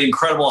and by the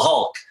Incredible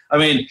Hulk? I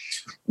mean,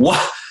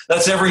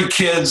 that's every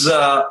kid's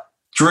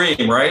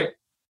dream, right?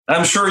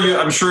 I'm sure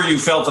you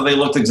felt that they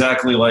looked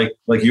exactly like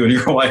you and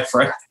your wife,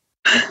 right?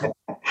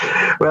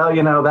 Well,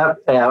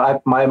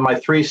 my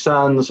 3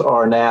 sons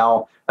are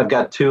now. I've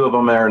got 2 of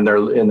them are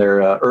in their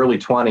early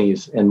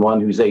 20s, and one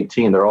who's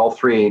 18. They're all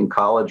 3 in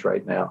college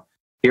right now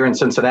here in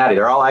Cincinnati.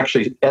 They're all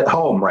actually at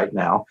home right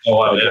now,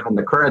 in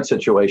the current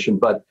situation.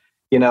 But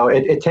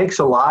it takes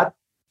a lot.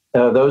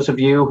 Those of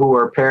you who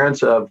are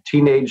parents of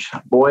teenage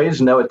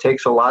boys know it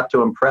takes a lot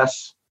to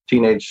impress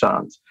teenage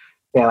sons.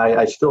 And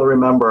I still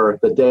remember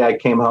the day I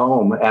came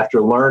home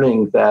after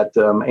learning that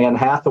Anne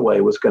Hathaway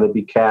was going to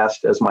be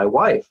cast as my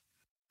wife.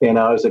 And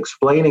I was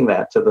explaining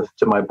that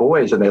to my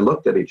boys, and they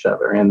looked at each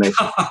other and they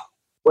said,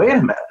 wait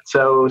a minute.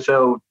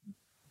 So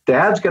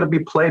Dad's going to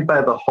be played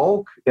by the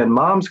Hulk and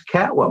Mom's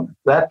Catwoman.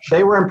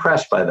 They were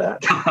impressed by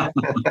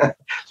that.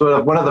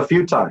 So one of the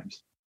few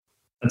times.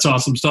 That's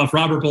awesome stuff.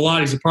 Robert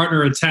Bilott is a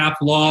partner at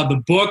Taft Law. The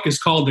book is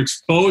called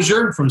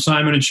Exposure from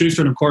Simon &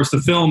 Schuster. And, of course, the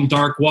film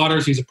Dark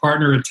Waters. He's a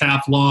partner at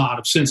Taft Law out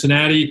of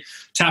Cincinnati.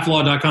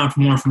 TaftLaw.com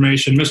for more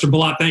information. Mr.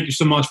 Bilott, thank you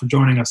so much for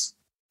joining us.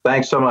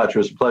 Thanks so much. It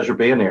was a pleasure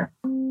being here.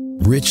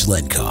 Rich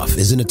Lenkoff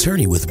is an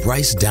attorney with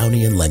Bryce,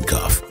 Downey &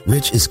 Lenkoff.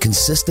 Rich is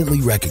consistently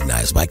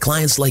recognized by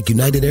clients like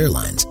United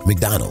Airlines,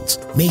 McDonald's,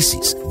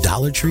 Macy's,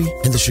 Dollar Tree,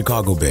 and the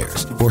Chicago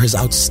Bears for his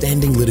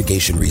outstanding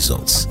litigation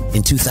results.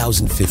 In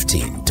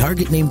 2015,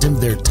 Target named him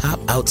their top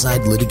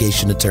outside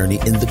litigation attorney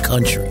in the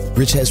country.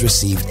 Rich has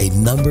received a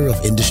number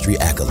of industry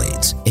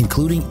accolades,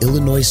 including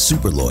Illinois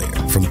Super Lawyer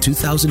from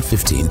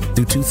 2015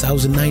 through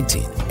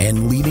 2019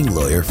 and Leading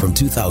Lawyer from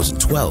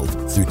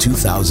 2012 through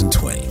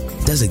 2020.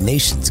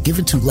 Designations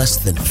given to less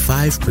than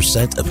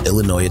 5% of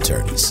Illinois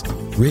attorneys.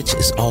 Rich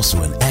is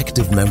also an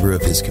active member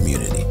of his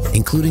community,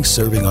 including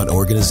serving on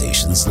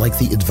organizations like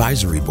the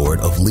Advisory Board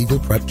of Legal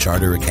Prep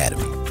Charter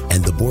Academy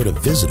and the Board of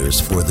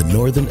Visitors for the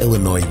Northern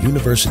Illinois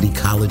University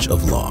College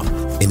of Law.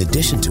 In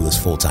addition to his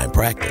full-time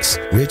practice,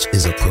 Rich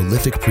is a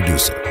prolific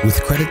producer with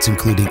credits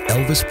including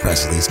Elvis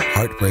Presley's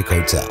Heartbreak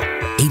Hotel,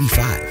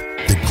 85,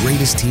 the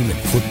greatest team in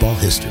football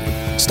history,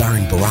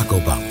 starring Barack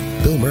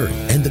Obama, Bill Murray,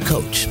 and the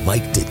coach,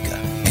 Mike Ditka,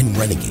 and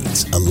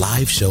Renegades, a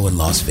live show in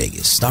Las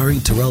Vegas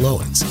starring Terrell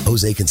Owens,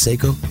 Jose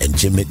Canseco, and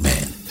Jim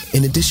McMahon.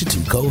 In addition to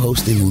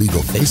co-hosting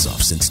Legal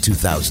Face-Off since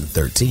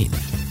 2013,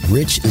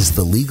 Rich is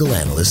the legal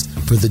analyst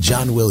for The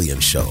John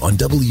Williams Show on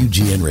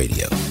WGN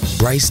Radio.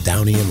 Bryce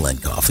Downey &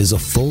 Lenkoff is a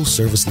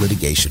full-service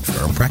litigation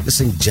firm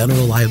practicing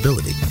general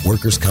liability,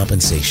 workers'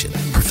 compensation,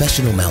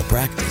 professional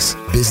malpractice,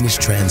 business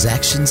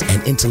transactions,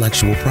 and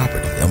intellectual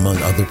property, among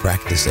other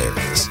practice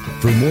areas.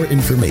 For more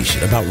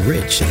information about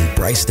Rich and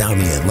Bryce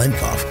Downey &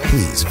 Lenkoff,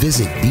 please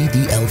visit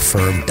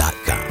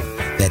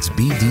bdlfirm.com. That's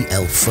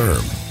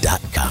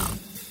bdlfirm.com.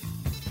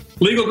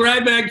 Legal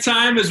grab bag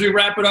time as we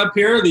wrap it up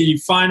here. The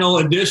final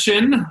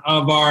edition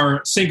of our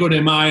Cinco de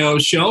Mayo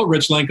show.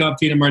 Rich Lenkoff,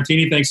 Tina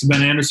Martini. Thanks to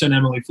Ben Anderson,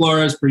 Emily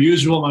Flores, per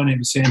usual. My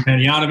name is Sam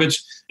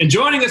Panayotovich. And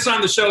joining us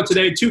on the show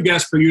today, two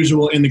guests per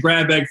usual in the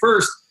grab bag.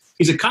 First,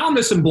 he's a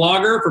columnist and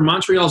blogger for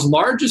Montreal's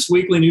largest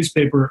weekly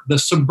newspaper, The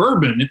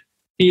Suburban.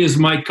 He is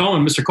Mike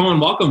Cohen. Mr. Cohen,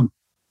 welcome.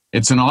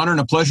 It's an honor and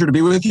a pleasure to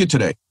be with you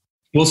today.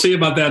 We'll see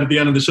about that at the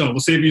end of the show.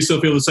 We'll see if you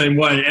still feel the same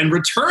way. And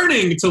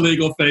returning to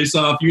Legal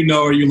Face-Off, you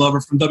know her, you love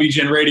her, from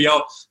WGN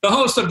Radio, the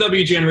host of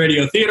WGN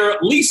Radio Theater,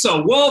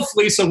 Lisa Wolf.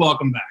 Lisa,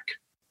 welcome back.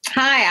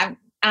 Hi, I'm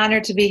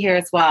honored to be here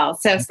as well.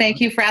 So thank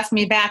you for asking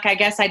me back. I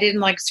guess I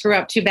didn't screw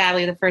up too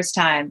badly the first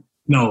time.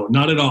 No,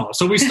 not at all.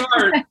 So we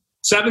start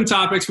 7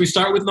 topics. We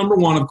start with number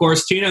 1, of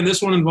course, Tina, and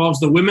this one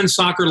involves the women's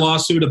soccer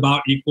lawsuit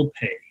about equal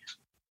pay.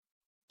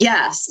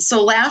 Yes.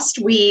 So last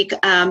week,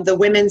 the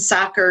women's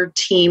soccer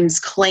team's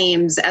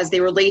claims as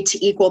they relate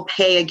to equal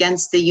pay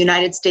against the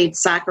United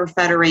States Soccer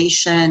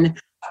Federation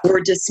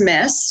were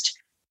dismissed.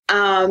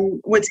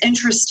 What's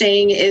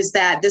interesting is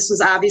that this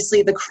was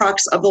obviously the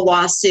crux of the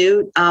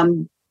lawsuit.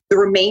 The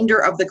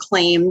remainder of the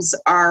claims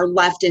are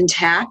left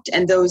intact,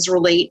 and those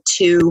relate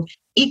to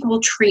equal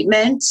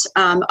treatment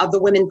of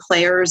the women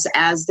players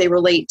as they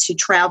relate to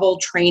travel,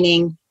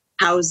 training,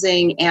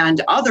 housing,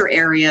 and other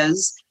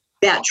areas.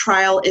 That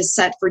trial is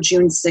set for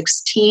June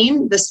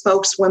 16. The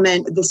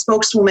spokeswoman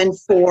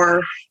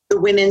for the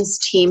women's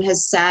team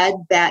has said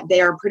that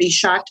they are pretty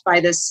shocked by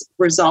this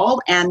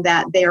result and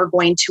that they are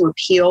going to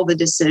appeal the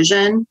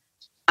decision.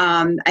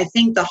 I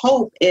think the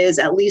hope is,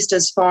 at least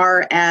as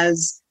far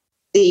as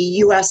the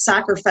U.S.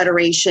 Soccer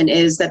Federation,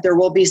 is that there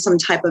will be some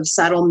type of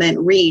settlement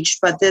reached.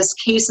 But this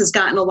case has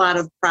gotten a lot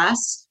of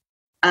press.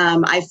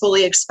 I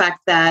fully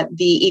expect that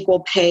the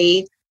equal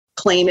pay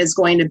claim is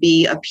going to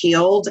be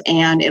appealed,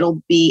 and it'll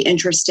be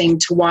interesting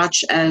to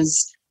watch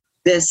as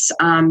this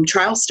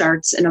trial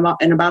starts in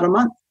about a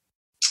month.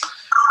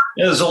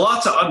 Yeah, there's a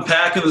lot to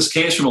unpack in this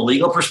case from a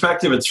legal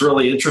perspective. It's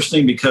really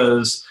interesting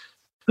because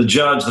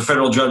the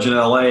federal judge in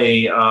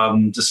L.A.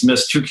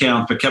 dismissed 2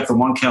 counts but kept the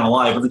 1 count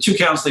alive. But the 2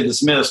 counts they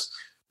dismissed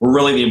were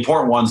really the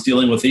important ones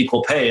dealing with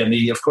equal pay. And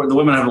the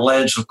women have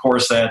alleged, of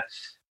course, that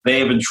they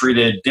have been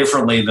treated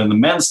differently than the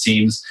men's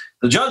teams.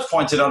 The judge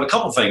pointed out a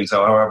couple things,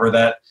 however,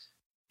 that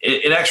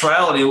in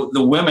actuality,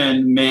 the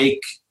women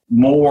make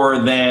more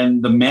than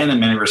the men in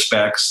many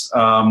respects.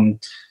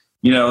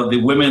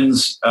 The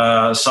women's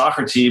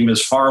soccer team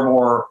is far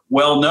more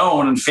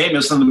well-known and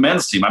famous than the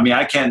men's team. I mean,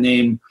 I can't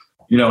name,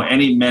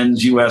 any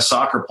men's U.S.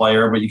 soccer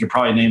player, but you could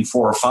probably name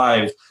 4 or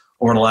 5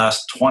 over the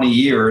last 20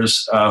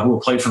 years who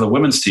have played for the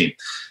women's team.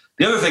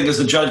 The other thing is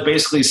the judge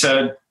basically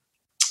said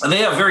they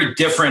have very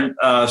different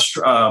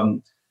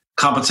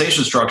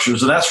compensation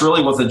structures, and that's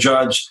really what the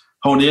judge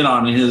honed in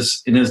on in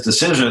his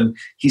decision.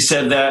 He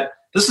said that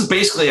this is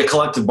basically a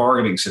collective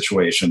bargaining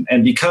situation.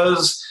 And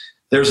because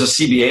there's a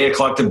CBA, a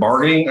collective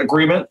bargaining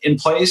agreement in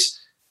place,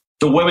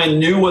 the women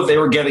knew what they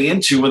were getting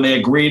into when they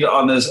agreed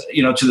on this,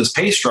 to this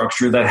pay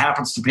structure that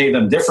happens to pay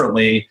them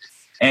differently,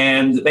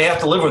 and they have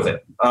to live with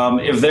it.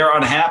 If they're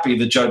unhappy,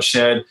 the judge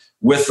said,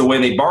 with the way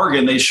they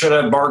bargained, they should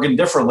have bargained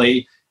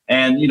differently.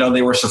 And,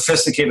 they were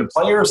sophisticated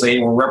players. They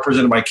were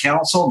represented by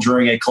counsel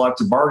during a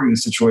collective bargaining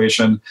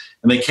situation,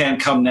 and they can't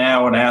come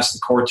now and ask the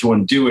court to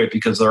undo it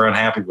because they're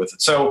unhappy with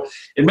it. So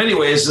in many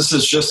ways, this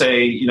is just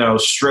a,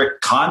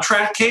 strict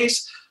contract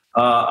case.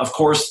 Of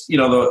course,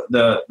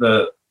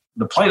 the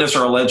plaintiffs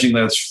are alleging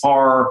that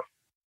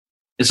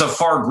it's a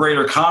far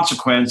greater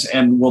consequence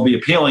and will be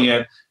appealing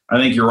it. I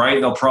think you're right.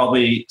 They'll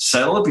probably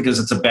settle it because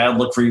it's a bad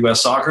look for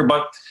U.S. soccer.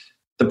 But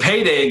the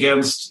payday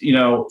against,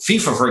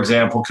 FIFA, for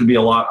example, could be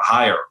a lot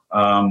higher.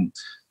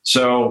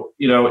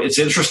 It's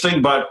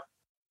interesting. But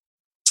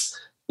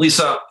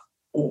Lisa,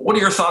 what are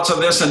your thoughts on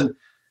this? And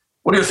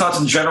what are your thoughts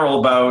in general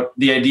about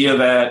the idea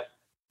that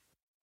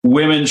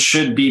women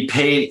should be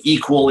paid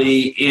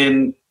equally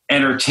in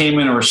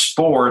entertainment or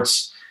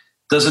sports?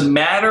 Does it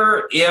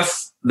matter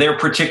if their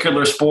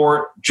particular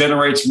sport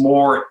generates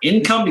more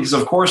income? Because,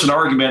 of course, an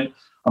argument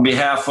on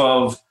behalf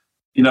of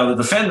the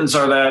defendants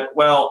are that,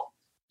 well,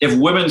 if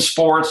women's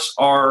sports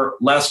are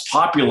less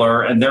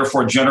popular and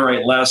therefore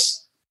generate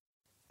less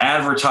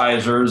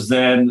advertisers,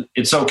 then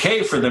it's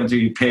okay for them to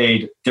be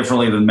paid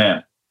differently than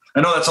men.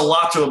 I know that's a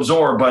lot to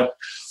absorb, but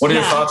what are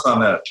your thoughts on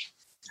that?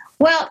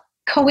 Well,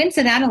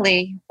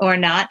 coincidentally or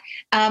not,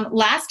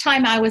 last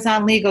time I was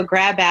on Legal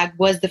Grab Bag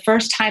was the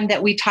first time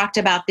that we talked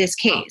about this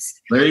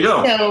case. There you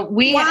go. So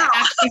we had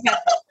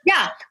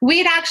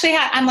actually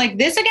had, I'm like,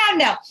 this again?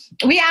 No.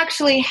 We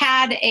actually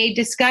had a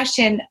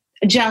discussion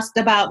just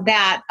about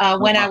that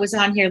when I was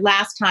on here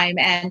last time.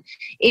 And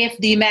if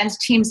the men's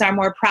teams are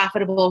more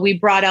profitable, we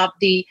brought up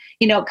the,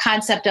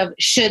 concept of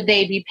should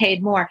they be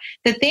paid more.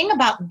 The thing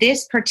about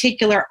this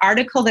particular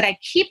article that I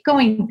keep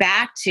going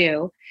back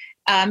to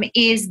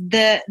is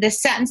the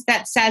sentence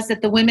that says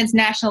that the women's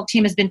national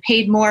team has been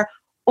paid more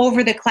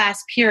over the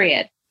class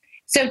period.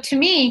 So to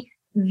me,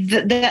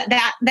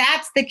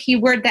 that's the key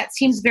word that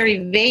seems very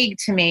vague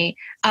to me.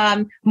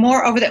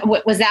 More over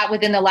was that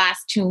within the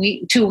last 2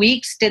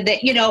 weeks? Did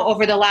that,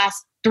 over the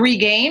last 3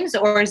 games,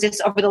 or is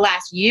this over the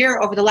last year,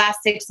 over the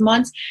last 6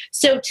 months?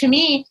 So to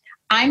me,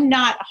 I'm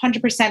not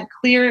 100%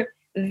 clear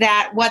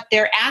that what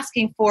they're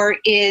asking for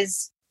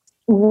is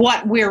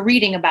what we're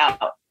reading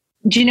about.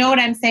 Do you know what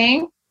I'm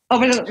saying?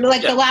 Over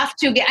the last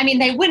 2,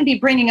 they wouldn't be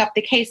bringing up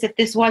the case if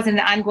this wasn't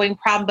an ongoing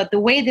problem. But the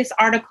way this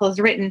article is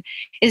written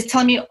is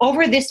telling me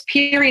over this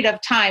period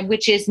of time,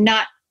 which is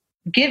not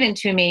given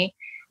to me,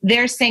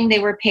 they're saying they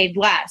were paid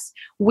less.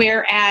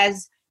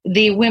 Whereas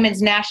the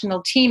women's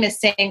national team is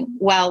saying,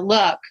 well,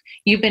 look,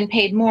 you've been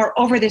paid more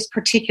over this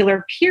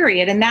particular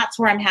period. And that's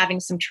where I'm having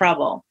some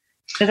trouble,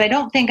 because I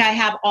don't think I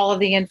have all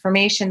of the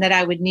information that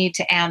I would need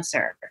to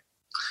answer.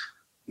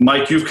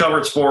 Mike, you've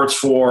covered sports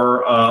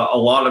for a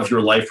lot of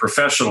your life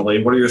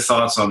professionally. What are your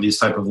thoughts on these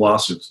type of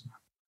lawsuits?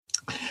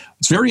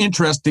 It's very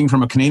interesting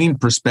from a Canadian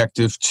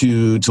perspective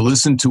to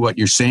listen to what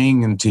you're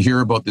saying and to hear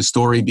about this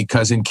story,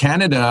 because in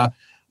Canada,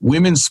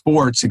 women's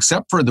sports,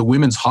 except for the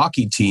women's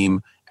hockey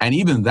team, and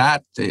even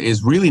that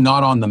is really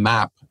not on the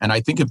map. And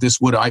I think if this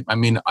would,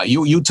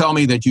 you tell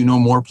me that you know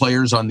more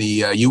players on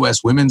the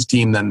U.S. women's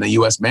team than the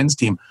U.S. men's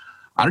team.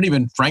 I don't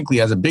even,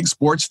 frankly, as a big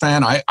sports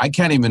fan, I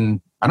don't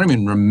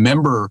even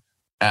remember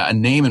a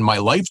name in my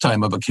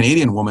lifetime of a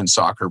Canadian women's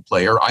soccer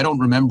player. I don't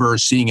remember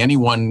seeing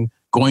anyone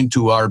going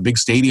to our big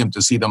stadium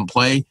to see them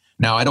play.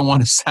 Now, I don't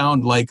want to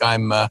sound like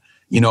I'm, a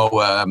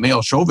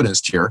male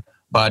chauvinist here,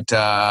 but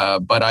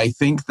I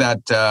think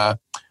that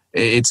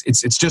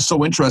it's just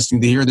so interesting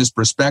to hear this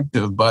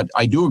perspective. But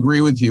I do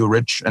agree with you,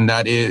 Rich, and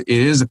that it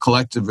is a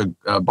collective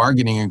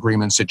bargaining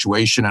agreement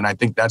situation, and I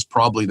think that's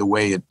probably the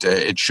way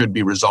it should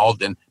be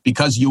resolved. And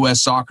because U.S.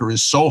 soccer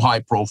is so high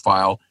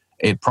profile,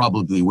 it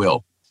probably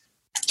will.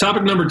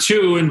 Topic number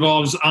 2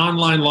 involves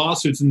online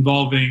lawsuits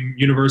involving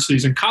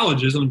universities and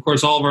colleges. And of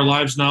course, all of our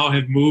lives now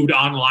have moved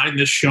online.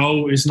 This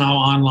show is now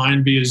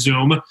online via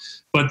Zoom.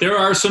 But there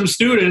are some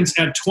students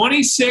at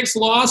 26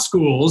 law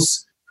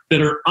schools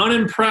that are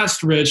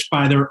unimpressed, Rich,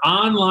 by their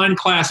online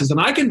classes. And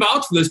I can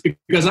vouch for this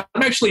because I'm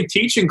actually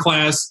teaching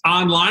class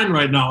online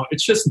right now.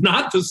 It's just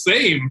not the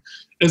same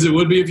as it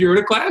would be if you were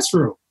in a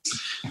classroom.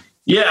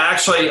 Yeah,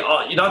 actually,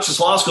 not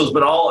just law schools,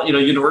 but all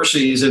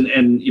universities and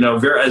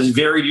as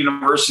varied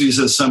universities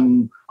as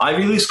some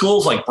Ivy League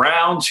schools like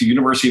Brown to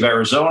University of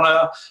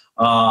Arizona,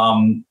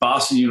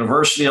 Boston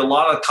University. A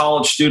lot of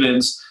college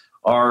students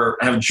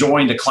have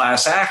joined a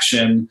class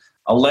action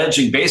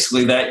alleging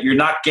basically that you're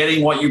not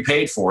getting what you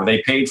paid for.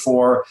 They paid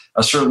for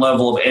a certain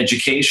level of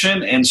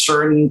education and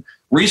certain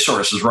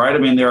resources, right? I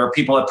mean, there are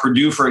people at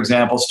Purdue, for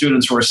example,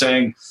 students who are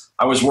saying,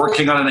 I was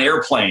working on an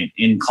airplane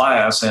in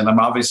class, and I'm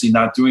obviously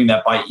not doing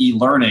that by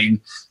e-learning,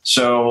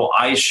 so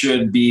I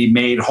should be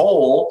made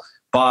whole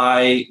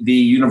by the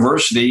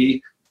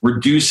university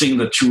reducing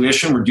the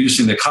tuition,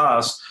 reducing the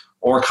cost,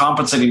 or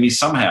compensating me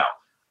somehow.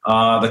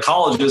 The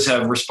colleges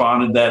have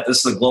responded that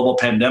this is a global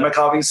pandemic,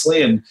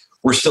 obviously, and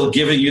we're still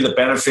giving you the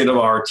benefit of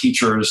our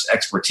teachers'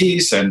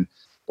 expertise and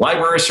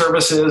library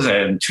services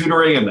and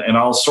tutoring and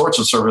all sorts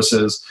of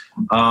services.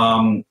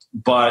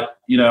 But,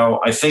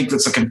 I think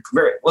that's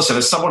listen,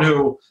 as someone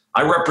who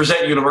I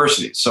represent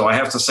universities, so I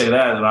have to say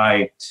that, and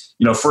I,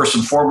 first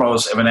and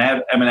foremost, am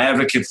an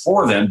advocate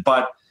for them.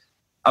 But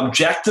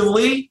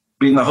objectively,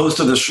 being the host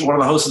of one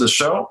of the hosts of the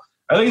show,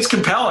 I think it's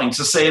compelling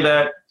to say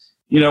that,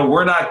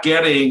 we're not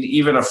getting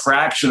even a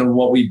fraction of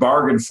what we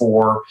bargained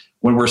for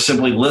when we're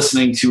simply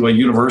listening to a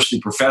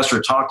university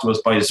professor talk to us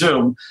by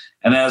Zoom.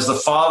 And as the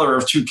father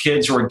of 2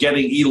 kids who are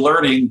getting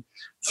e-learning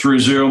through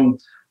Zoom,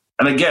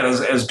 and again,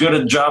 as good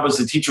a job as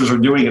the teachers are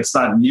doing, it's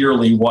not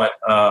nearly what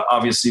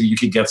obviously you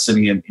could get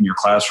sitting in your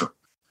classroom.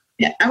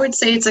 Yeah, I would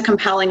say it's a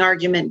compelling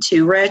argument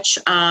too, Rich.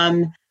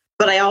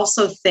 But I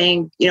also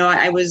think,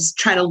 I was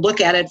trying to look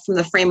at it from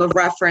the frame of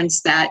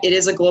reference that it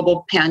is a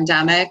global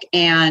pandemic.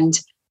 And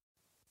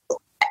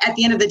at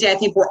the end of the day, I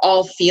think we're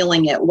all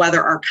feeling it,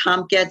 whether our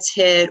comp gets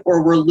hit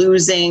or we're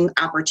losing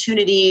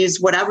opportunities,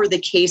 whatever the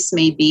case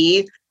may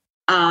be.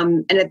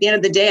 And at the end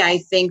of the day, I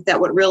think that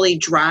what really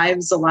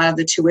drives a lot of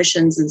the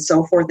tuitions and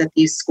so forth at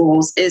these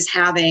schools is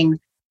having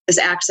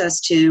access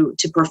to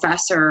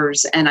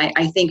professors. And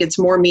I think it's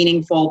more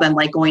meaningful than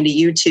like going to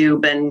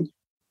YouTube and,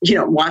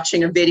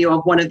 watching a video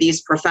of one of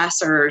these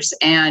professors.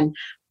 And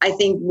I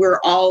think we're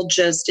all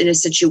just in a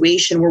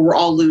situation where we're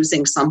all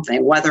losing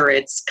something, whether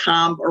it's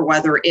comp or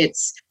whether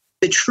it's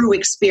the true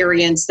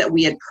experience that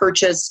we had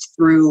purchased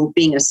through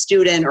being a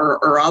student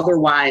or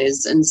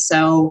otherwise. And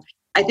so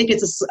I think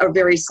it's a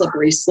very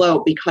slippery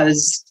slope,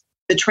 because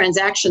the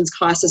transactions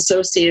costs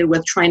associated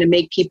with trying to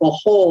make people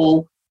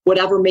whole,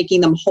 whatever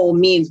making them whole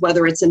means,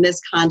 whether it's in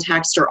this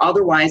context or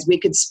otherwise, we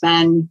could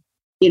spend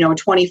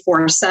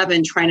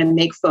 24/7 trying to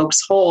make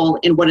folks whole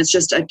in what is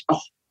just a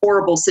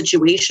horrible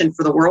situation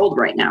for the world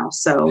right now.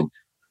 So,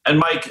 and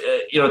Mike,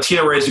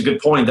 Tina raised a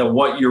good point that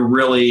what you're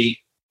really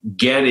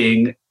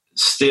getting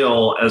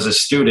still as a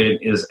student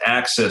is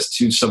access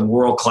to some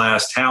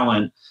world-class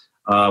talent.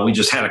 We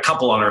just had a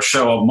couple on our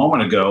show a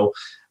moment ago.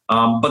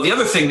 But the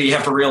other thing that you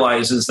have to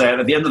realize is that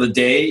at the end of the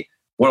day,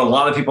 what a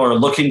lot of people are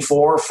looking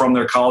for from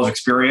their college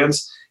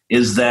experience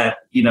is that,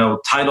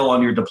 title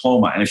on your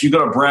diploma. And if you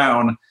go to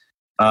Brown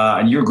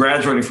and you're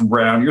graduating from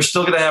Brown, you're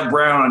still going to have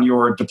Brown on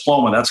your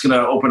diploma. That's going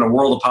to open a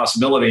world of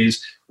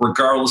possibilities,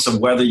 regardless of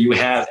whether you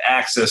have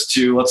access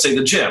to, let's say,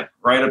 the gym,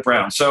 right, at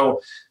Brown.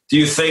 So do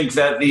you think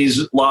that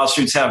these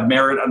lawsuits have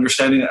merit,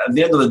 understanding at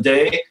the end of the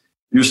day,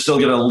 you're still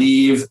going to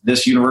leave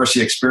this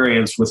university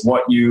experience with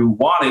what you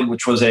wanted,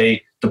 which was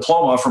a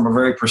diploma from a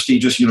very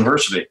prestigious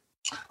university?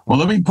 Well,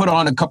 let me put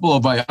on a couple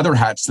of my other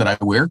hats that I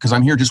wear, because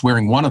I'm here just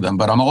wearing one of them,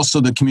 but I'm also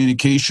the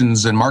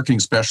communications and marketing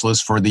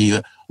specialist for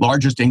the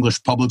largest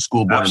English public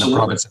school board in the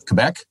province of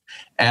Quebec.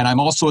 And I'm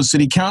also a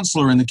city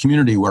councillor in the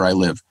community where I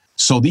live.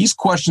 So these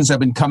questions have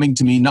been coming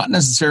to me, not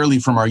necessarily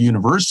from our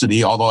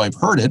university, although I've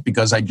heard it,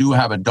 because I do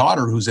have a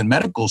daughter who's in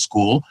medical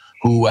school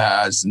who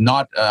has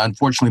not,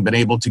 unfortunately, been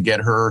able to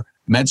get her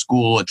med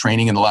school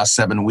training in the last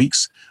 7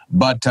 weeks.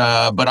 But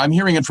I'm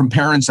hearing it from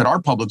parents at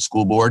our public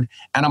school board.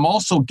 And I'm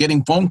also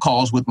getting phone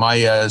calls with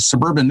my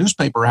suburban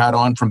newspaper hat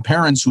on from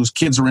parents whose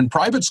kids are in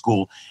private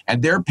school.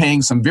 And they're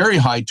paying some very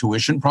high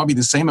tuition, probably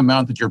the same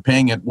amount that you're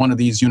paying at one of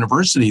these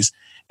universities.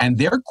 And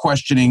they're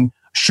questioning,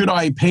 should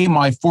I pay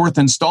my fourth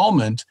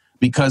installment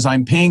because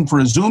I'm paying for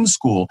a Zoom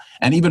school?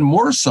 And even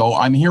more so,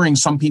 I'm hearing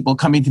some people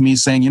coming to me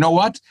saying, you know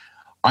what?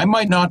 I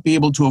might not be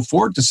able to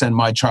afford to send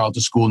my child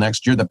to school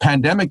next year. The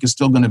pandemic is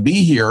still going to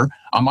be here.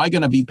 Am I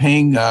going to be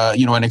paying,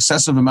 an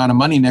excessive amount of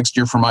money next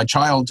year for my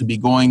child to be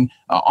going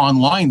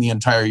online the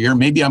entire year?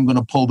 Maybe I'm going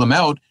to pull them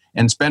out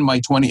and spend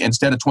my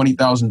instead of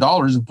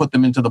 $20,000 and put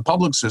them into the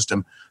public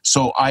system.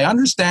 So I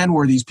understand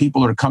where these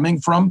people are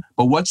coming from,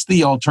 but what's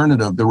the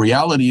alternative? The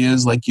reality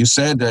is, like you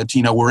said,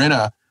 Tina, we're in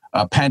a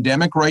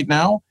pandemic right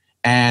now.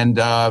 And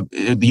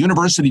the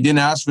university didn't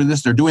ask for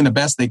this. They're doing the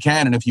best they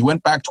can. And if you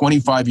went back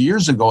 25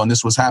 years ago and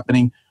this was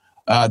happening,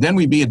 then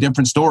we'd be a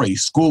different story.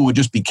 School would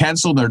just be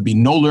canceled. There'd be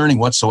no learning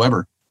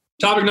whatsoever.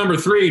 Topic number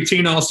 3,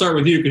 Tina, I'll start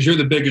with you because you're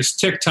the biggest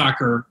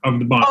TikToker of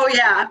the bunch. Oh,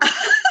 yeah.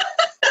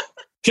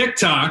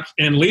 TikTok,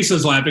 and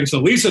Lisa's laughing, so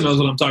Lisa knows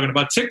what I'm talking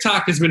about.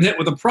 TikTok has been hit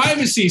with a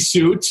privacy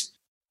suit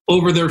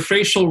over their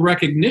facial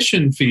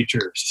recognition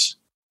features.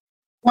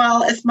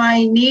 Well, if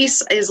my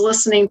niece is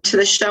listening to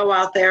the show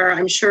out there,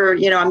 I'm sure,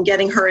 I'm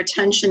getting her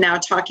attention now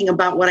talking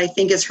about what I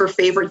think is her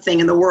favorite thing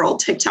in the world,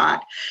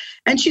 TikTok.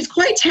 And she's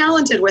quite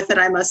talented with it,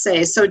 I must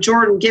say. So,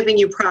 Jordan, giving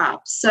you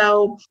props.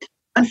 So,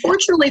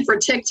 unfortunately for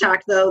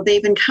TikTok, though,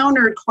 they've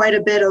encountered quite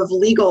a bit of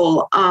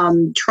legal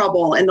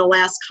trouble in the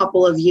last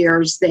couple of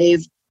years.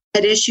 They've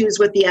had issues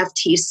with the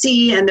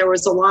FTC, and there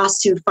was a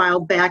lawsuit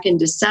filed back in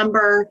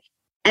December.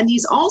 And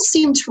these all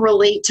seem to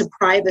relate to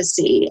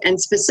privacy.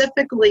 And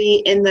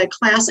specifically in the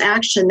class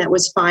action that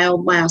was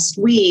filed last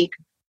week,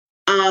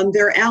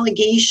 there are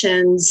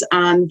allegations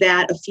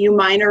that a few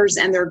minors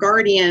and their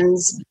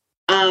guardians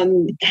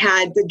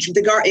had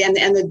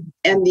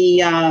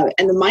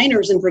the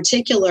minors in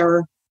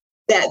particular,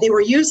 that they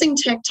were using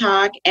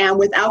TikTok, and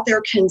without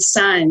their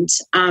consent,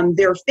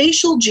 their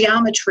facial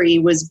geometry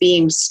was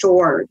being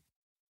stored.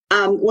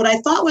 What I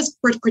thought was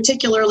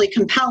particularly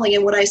compelling,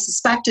 and what I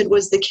suspected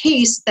was the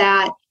case,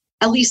 that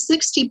at least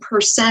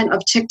 60%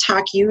 of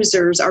TikTok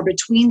users are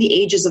between the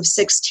ages of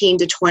 16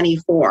 to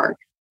 24.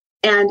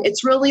 And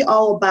it's really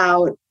all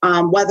about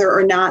whether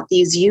or not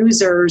these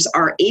users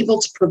are able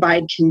to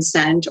provide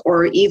consent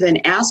or even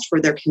ask for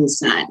their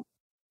consent.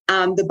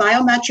 The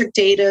biometric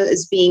data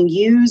is being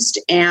used,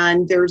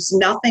 and there's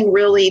nothing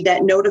really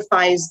that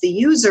notifies the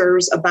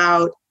users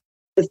about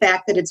the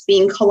fact that it's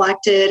being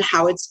collected,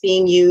 how it's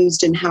being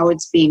used, and how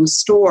it's being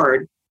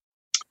stored.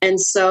 And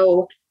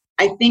so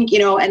I think,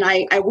 and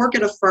I work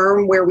at a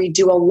firm where we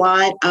do a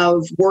lot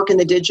of work in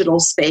the digital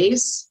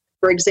space,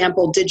 for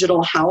example,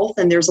 digital health,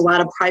 and there's a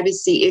lot of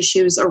privacy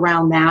issues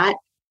around that.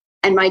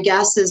 And my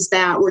guess is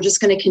that we're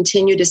just going to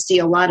continue to see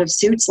a lot of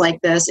suits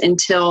like this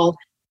until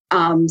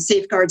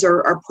safeguards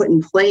are put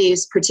in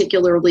place,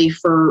 particularly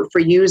for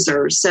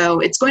users.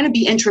 So it's going to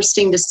be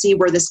interesting to see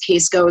where this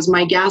case goes.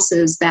 My guess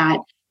is that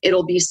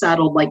it'll be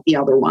settled like the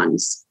other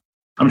ones.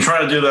 I'm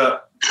trying to do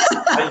that.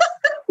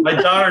 My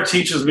daughter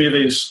teaches me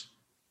these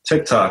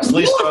TikToks.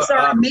 Lisa,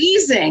 are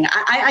amazing.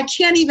 I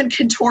can't even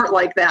contort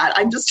like that.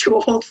 I'm just too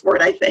old for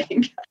it, I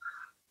think.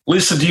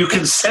 Lisa, do you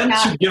consent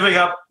to giving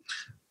up?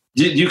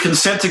 Do you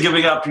consent to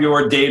giving up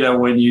your data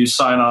when you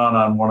sign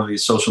on one of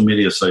these social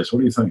media sites? What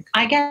do you think?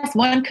 I guess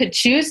one could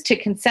choose to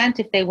consent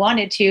if they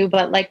wanted to,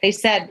 but like they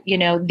said,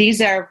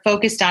 these are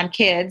focused on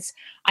kids.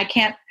 I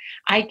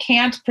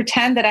can't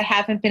pretend that I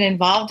haven't been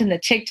involved in the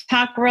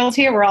TikTok world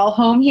here. We're all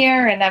home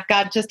here, and I've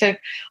got just a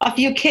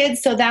few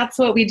kids, so that's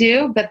what we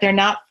do, but they're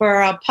not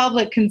for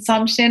public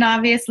consumption,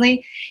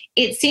 obviously.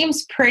 It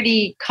seems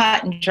pretty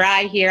cut and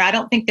dry here. I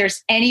don't think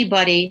there's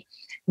anybody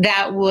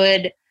that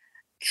would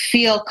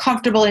feel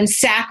comfortable in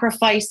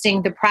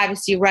sacrificing the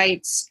privacy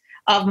rights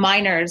of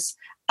minors.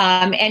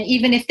 And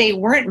even if they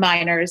weren't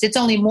minors, it's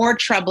only more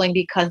troubling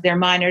because they're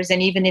minors.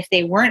 And even if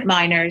they weren't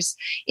minors,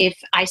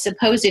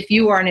 if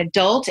you are an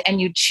adult and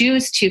you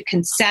choose to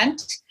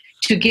consent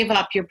to give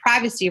up your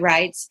privacy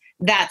rights,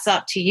 that's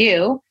up to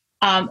you.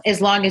 As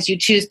long as you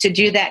choose to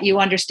do that, you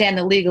understand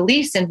the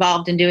legalese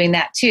involved in doing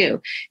that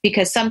too,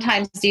 because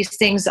sometimes these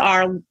things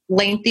are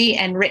lengthy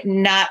and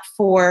written not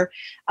for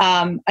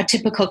a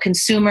typical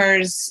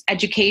consumer's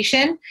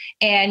education,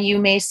 and you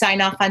may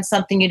sign off on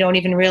something you don't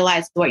even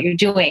realize what you're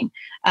doing.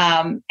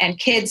 And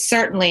kids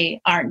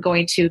certainly aren't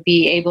going to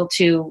be able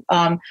to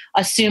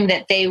assume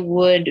that they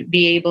would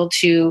be able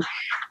to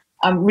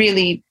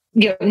really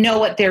know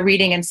what they're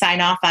reading and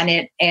sign off on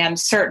it, and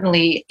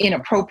certainly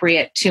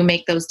inappropriate to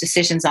make those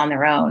decisions on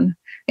their own.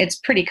 It's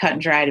pretty cut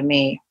and dry to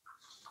me.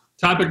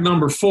 Topic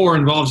number 4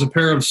 involves a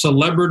pair of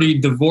celebrity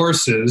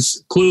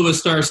divorces. Clueless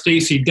star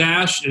Stacey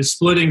Dash is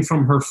splitting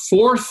from her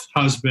 4th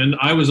husband.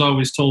 I was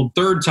always told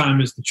 3rd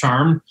time is the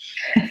charm.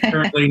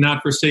 Apparently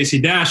not for Stacey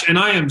Dash. And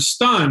I am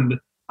stunned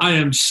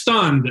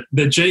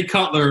that Jay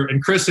Cutler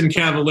and Kristen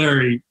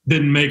Cavallari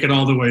didn't make it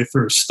all the way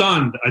through.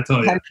 Stunned, I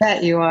tell you. I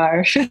bet you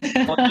are.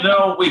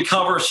 Well, we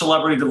cover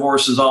celebrity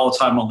divorces all the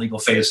time on Legal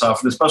Face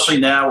Off, and especially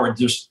now we're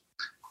just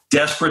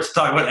desperate to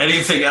talk about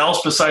anything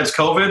else besides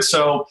COVID.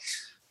 So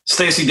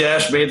Stacey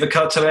Dash made the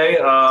cut today.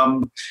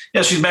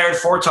 She's married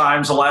 4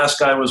 times. The last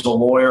guy was a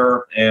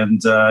lawyer,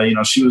 and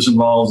she was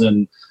involved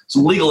in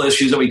some legal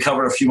issues that we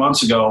covered a few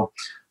months ago.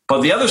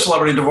 But the other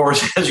celebrity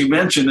divorce, as you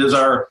mentioned, is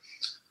our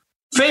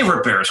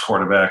favorite Bears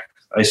quarterback.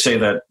 I say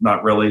that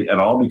not really at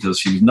all because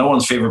he's no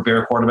one's favorite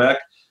Bear quarterback.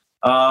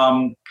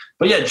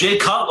 But yeah, Jay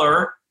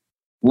Cutler,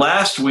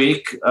 last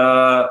week,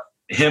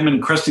 him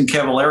and Kristen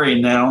Cavallari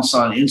announced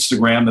on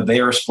Instagram that they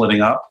are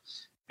splitting up.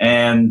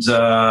 And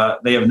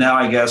they have now,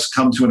 I guess,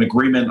 come to an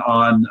agreement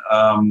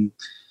on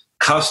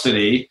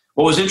custody.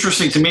 What was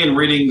interesting to me in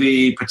reading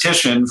the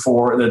petition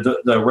for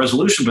the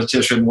resolution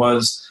petition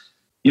was,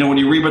 when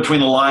you read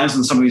between the lines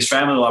in some of these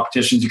family law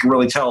petitions, you can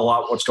really tell a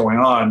lot what's going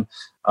on.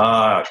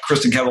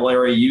 Kristen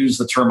Cavallari used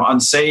the term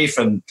unsafe,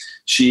 and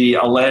she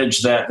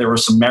alleged that there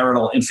was some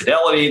marital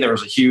infidelity. There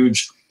was a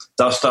huge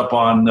dust up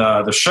on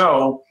the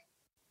show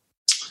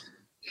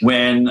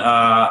when,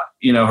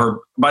 her,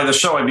 by the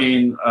show, I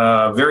mean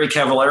Very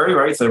Cavallari,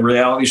 right? The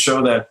reality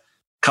show that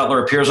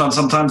Cutler appears on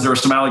sometimes. There were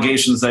some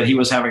allegations that he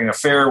was having an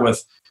affair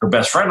with her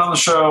best friend on the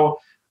show.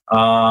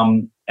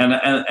 And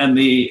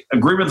the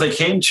agreement they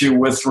came to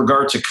with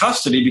regard to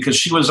custody, because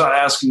she was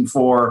asking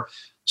for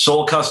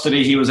sole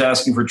custody, he was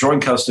asking for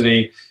joint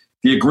custody.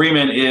 The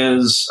agreement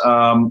is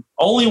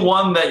only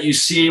one that you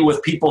see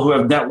with people who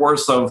have net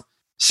worths of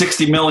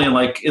 $60 million,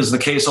 like is the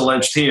case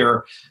alleged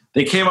here.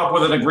 They came up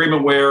with an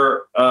agreement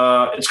where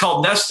it's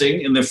called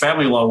nesting in the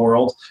family law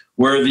world,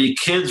 where the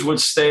kids would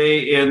stay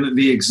in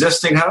the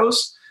existing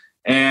house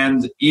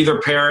and either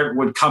parent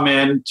would come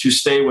in to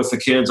stay with the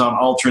kids on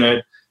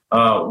alternate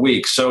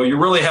weeks. So you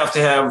really have to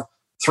have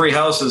 3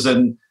 houses,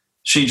 and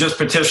she just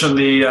petitioned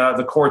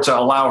the court to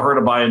allow her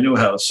to buy a new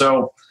house.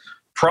 So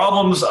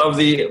problems of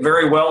the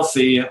very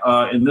wealthy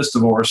in this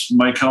divorce.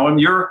 Mike Cohen,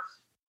 you're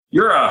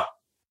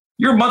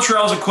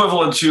Montreal's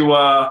equivalent to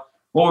what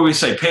would we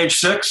say, Page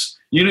 6?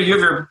 You have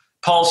your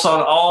pulse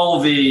on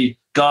all the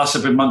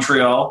gossip in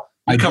Montreal.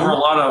 You cover a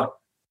lot of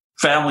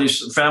family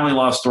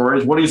law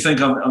stories. What do you think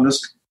on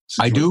this situation?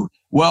 I do.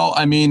 Well,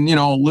 I mean,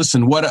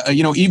 listen,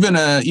 even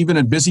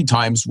at busy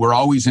times, we're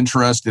always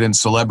interested in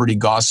celebrity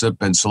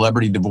gossip and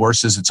celebrity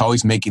divorces. It's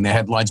always making the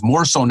headlines,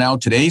 more so now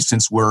today,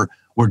 since we're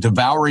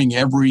devouring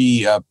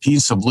every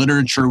piece of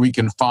literature we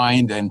can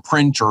find in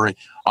print or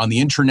on the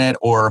internet,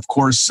 or of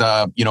course,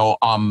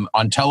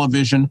 on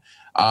television.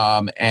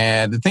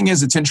 And the thing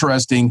is, it's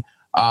interesting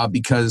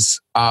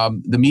because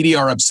the media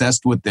are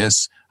obsessed with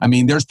this. I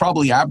mean, there's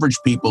probably average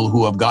people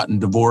who have gotten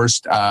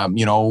divorced, 2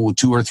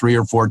 or 3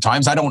 or 4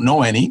 times. I don't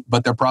know any,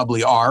 but there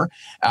probably are,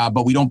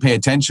 but we don't pay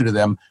attention to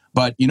them.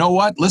 But you know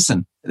what?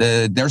 Listen,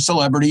 they're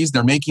celebrities.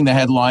 They're making the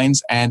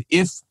headlines. And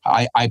if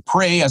I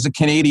pray as a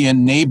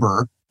Canadian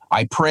neighbor,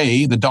 I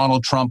pray that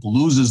Donald Trump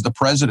loses the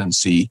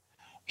presidency.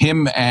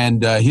 Him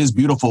and his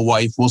beautiful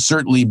wife will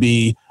certainly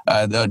be,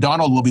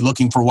 Donald will be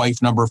looking for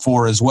wife number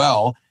 4 as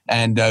well.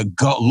 And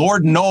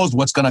Lord knows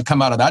what's going to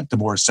come out of that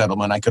divorce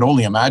settlement. I could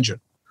only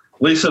imagine.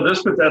 Lisa,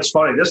 that's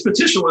funny. This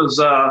petition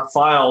was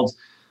filed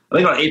I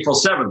think on April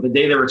 7th, the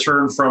day they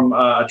returned from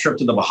a trip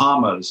to the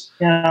Bahamas.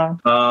 Yeah.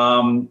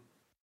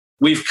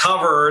 We've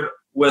covered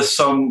with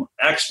some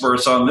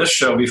experts on this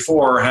show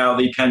before how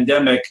the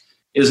pandemic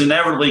is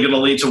inevitably going to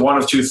lead to one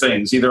of two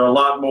things: either a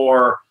lot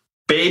more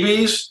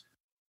babies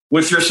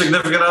with your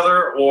significant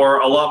other, or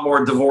a lot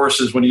more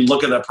divorces when you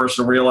look at that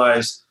person and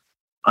realize,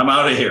 I'm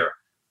out of here.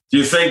 Do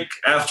you think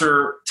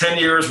after 10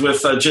 years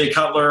with Jay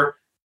Cutler,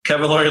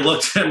 Kevin Laurie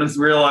looked at him and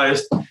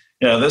realized,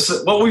 yeah, this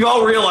is what we've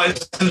all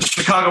realized in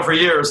Chicago for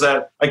years,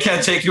 that I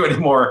can't take you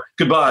anymore.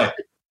 Goodbye.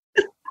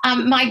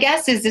 My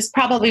guess is this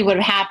probably would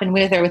have happened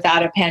with or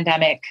without a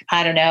pandemic.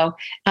 I don't know.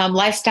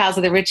 Lifestyles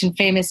of the rich and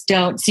famous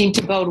don't seem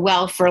to bode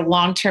well for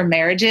long-term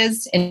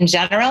marriages in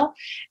general.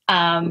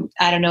 I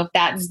don't know if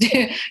that's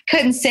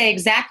couldn't say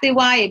exactly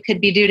why. It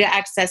could be due to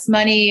excess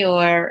money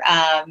or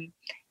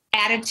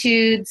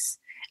attitudes.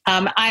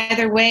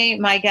 Either way,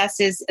 my guess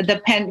is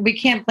we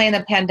can't blame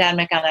the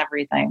pandemic on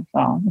everything.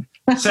 So.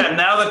 Sam,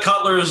 now that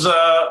Cutler's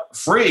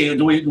free,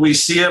 do we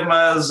see him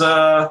as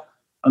a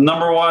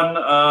number one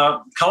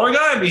color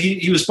guy? I mean,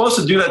 he was supposed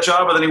to do that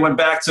job, but then he went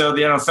back to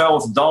the NFL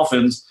with the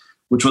Dolphins,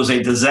 which was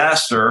a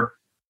disaster.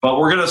 But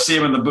we're going to see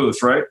him in the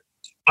booth, right?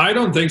 I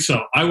don't think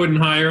so. I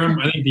wouldn't hire him.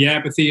 I think the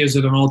apathy is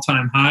at an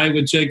all-time high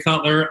with Jay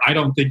Cutler. I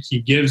don't think he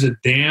gives a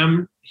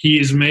damn. He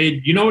has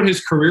made – you know what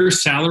his career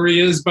salary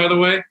is, by the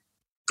way?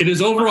 It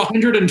is over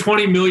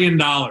 $120 million.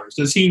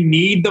 Does he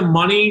need the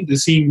money?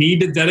 Does he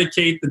need to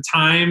dedicate the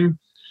time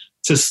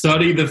to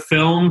study the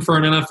film for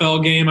an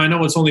NFL game? I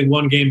know it's only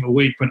one game a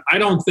week, but I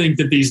don't think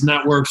that these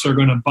networks are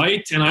going to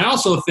bite. And I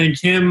also think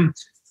him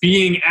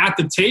being at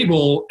the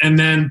table and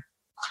then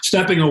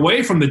stepping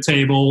away from the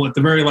table at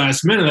the very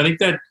last minute, I think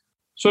that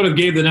sort of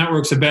gave the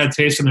networks a bad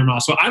taste in their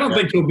mouth. So I don't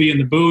think he'll be in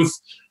the booth.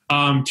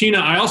 Tina,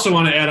 I also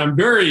want to add, I'm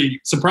very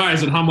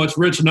surprised at how much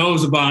Rich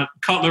knows about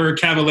Cutler,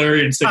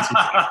 Cavallari, and 60.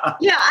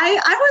 Yeah, I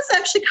was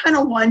actually kind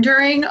of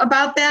wondering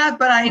about that,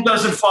 but He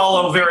doesn't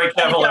follow very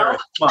Cavallari.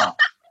 Come on.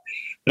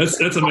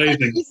 That's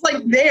amazing. He's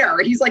like there.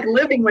 He's like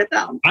living with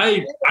them.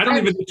 I don't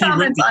even think he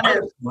read the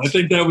article. I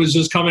think that was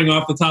just coming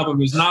off the top of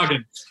his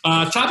noggin.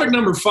 Topic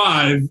number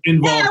 5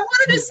 involves. Yeah, I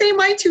wanted to say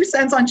my 2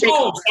 cents on Jay.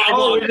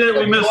 We did.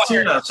 We missed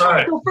Tina.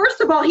 Sorry. Well, first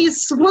of all,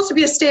 he's supposed to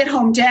be a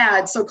stay-at-home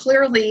dad, so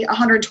clearly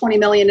 $120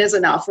 million is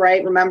enough,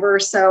 right? Remember?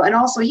 So, and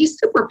also he's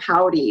super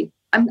pouty.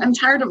 I'm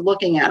tired of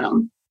looking at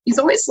him. He's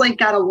always like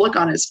got a look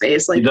on his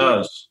face, like he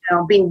does.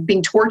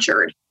 Being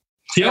tortured.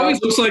 He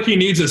always looks like he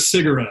needs a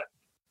cigarette.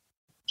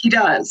 He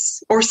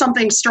does. Or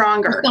something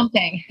stronger. Or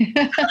something.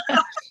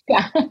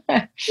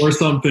 Or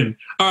something.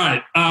 All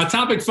right.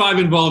 Topic 5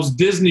 involves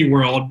Disney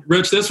World.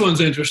 Rich, this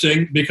one's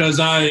interesting because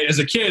I, as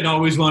a kid,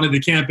 always wanted to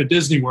camp at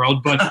Disney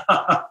World. But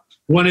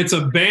when it's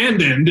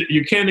abandoned,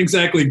 you can't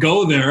exactly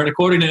go there. And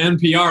according to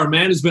NPR, a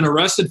man has been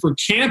arrested for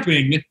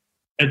camping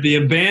at the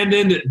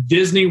abandoned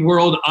Disney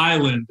World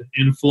Island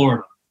in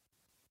Florida.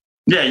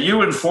 Yeah,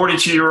 you and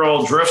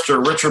 42-year-old drifter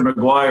Richard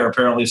McGuire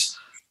apparently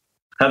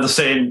had the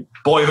same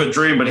boyhood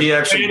dream, but he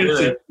actually did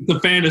it. It's a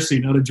fantasy,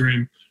 not a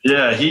dream.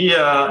 Yeah, he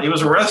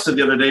was arrested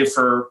the other day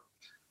for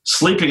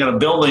sleeping in a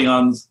building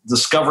on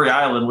Discovery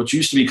Island, which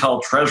used to be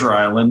called Treasure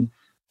Island.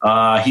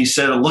 He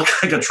said it looked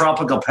like a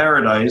tropical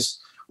paradise.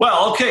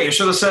 Well, okay, you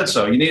should have said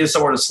so. You needed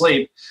somewhere to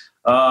sleep.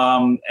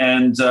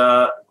 And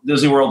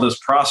Disney World is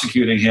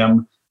prosecuting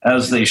him,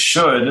 as they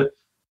should.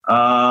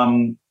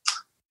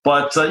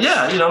 But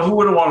who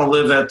wouldn't want to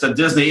live at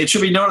Disney? It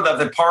should be noted that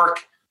the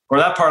park, or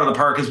that part of the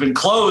park, has been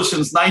closed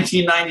since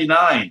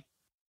 1999.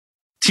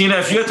 Tina,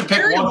 if you had to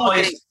pick one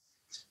place.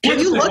 When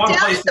you look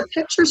at it, the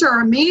pictures are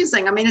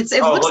amazing. I mean, it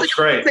looks like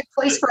great. A perfect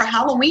place for a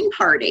Halloween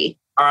party.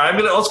 All right,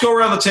 let's go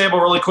around the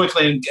table really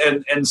quickly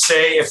and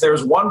say if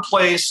there's one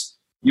place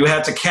you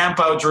had to camp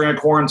out during a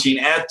quarantine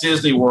at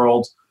Disney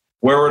World,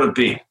 where would it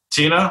be?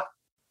 Tina?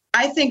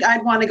 I think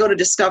I'd want to go to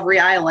Discovery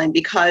Island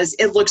because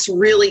it looks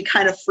really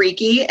kind of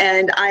freaky,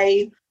 and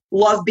I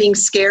love being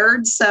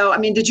scared. So, I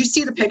mean, did you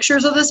see the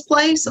pictures of this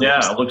place?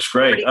 It looks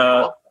great.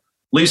 Cool.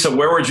 Lisa,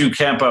 where would you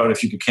camp out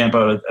if you could camp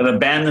out at an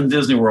abandoned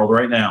Disney World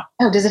right now?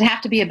 Oh, does it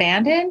have to be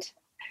abandoned?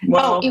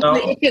 Well,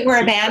 if it were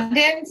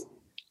abandoned,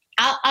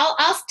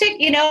 I'll stick.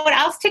 You know what?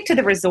 I'll stick to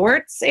the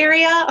resorts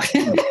area.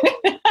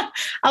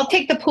 I'll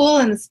take the pool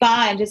and the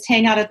spa and just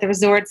hang out at the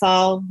resorts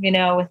all,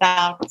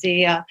 without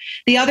the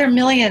other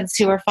millions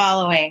who are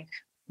following.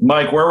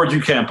 Mike, where would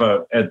you camp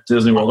out at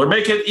Disney World, or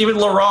make it even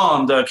La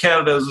Ronde,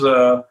 Canada's?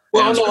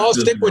 I'll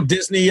stick with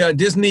Disney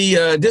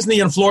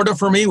in Florida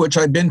for me, which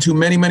I've been to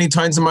many, many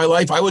times in my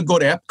life. I would go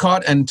to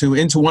Epcot and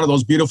into one of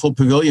those beautiful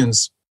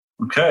pavilions.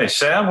 Okay,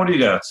 Sam, what do you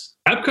got?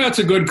 Epcot's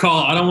a good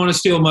call. I don't want to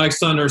steal Mike's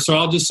thunder, so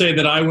I'll just say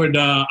that I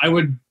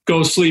would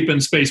go sleep in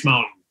Space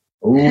Mountain.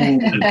 Ooh.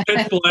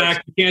 Pitch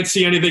black, you can't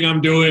see anything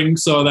I'm doing,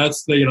 so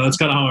that's kind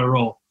of how I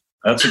roll.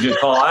 That's a good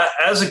call.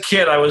 As a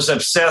kid, I was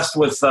obsessed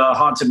with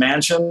Haunted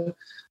Mansion.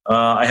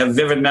 I have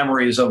vivid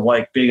memories of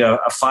being a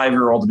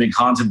 5-year-old being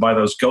haunted by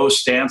those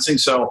ghosts dancing.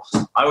 So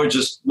I would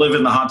just live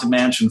in the Haunted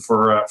Mansion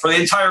for the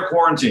entire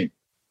quarantine.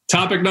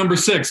 Topic number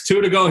 6,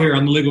 2 to go here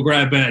on the legal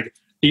grab bag.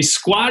 The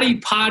Squatty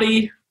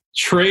Potty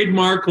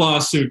trademark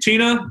lawsuit.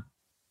 Tina,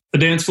 The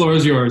dance floor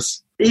is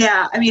yours.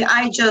 Yeah, I mean,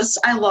 I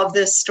love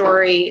this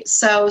story.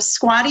 So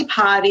Squatty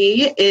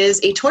Potty is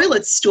a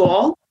toilet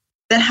stool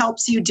that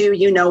helps you do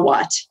you know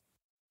what.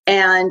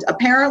 And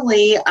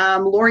apparently,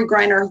 Lori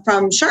Greiner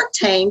from Shark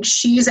Tank,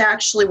 she's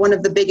actually one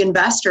of the big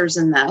investors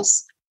in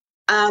this.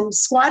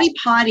 Squatty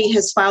Potty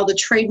has filed a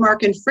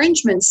trademark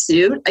infringement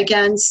suit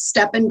against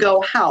Step and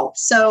Go Health.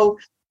 So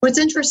what's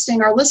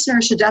interesting, our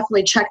listeners should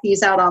definitely check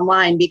these out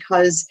online,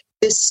 because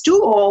this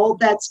stool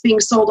that's being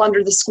sold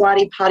under the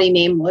Squatty Potty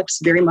name looks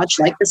very much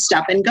like the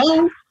Step and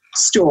Go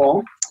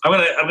stool. I'm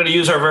gonna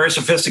use our very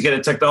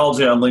sophisticated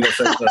technology on Legal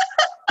Fix.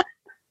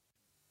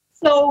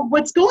 So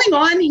what's going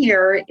on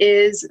here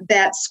is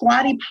that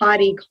Squatty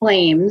Potty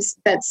claims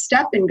that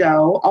Step and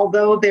Go,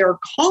 although they're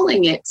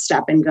calling it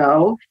Step and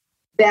Go,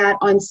 that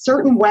on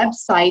certain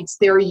websites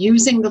they're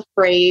using the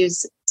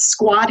phrase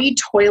Squatty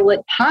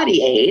Toilet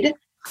Potty Aid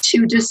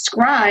to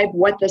describe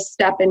what the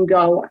Step and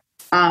Go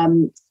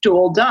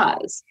stool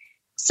does.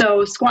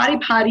 So Squatty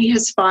Potty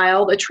has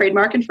filed a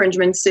trademark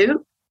infringement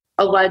suit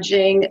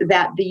alleging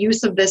that the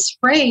use of this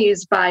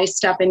phrase by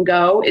Step and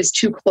Go is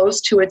too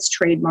close to its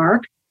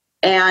trademark.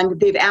 And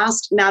they've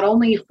asked not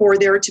only for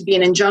there to be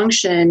an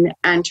injunction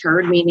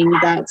entered, meaning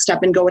that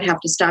Step and Go would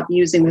have to stop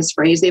using this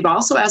phrase, they've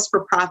also asked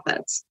for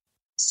profits.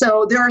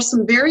 So there are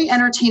some very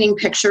entertaining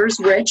pictures,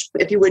 Rich,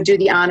 if you would do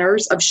the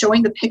honors of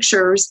showing the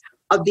pictures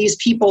of these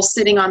people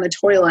sitting on the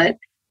toilet.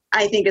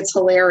 I think it's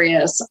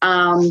hilarious.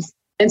 And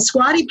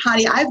Squatty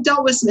Potty, I've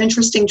dealt with some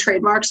interesting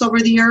trademarks over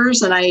the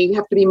years, and I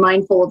have to be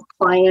mindful of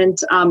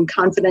client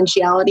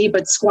confidentiality,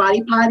 but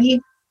Squatty Potty,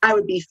 I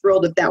would be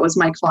thrilled if that was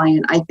my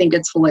client. I think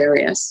it's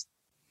hilarious.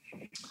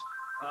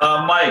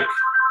 Mike,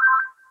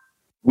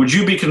 would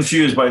you be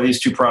confused by these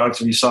two products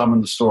if you saw them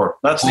in the store?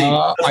 That's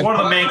one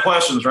of the main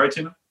questions, right,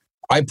 Tina?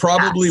 I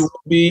probably would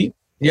be.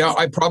 Yeah,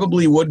 I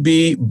probably would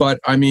be. But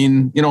I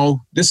mean,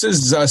 this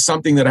is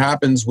something that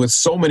happens with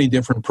so many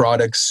different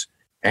products.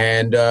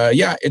 And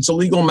it's a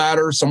legal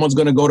matter. Someone's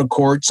going to go to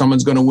court.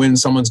 Someone's going to win.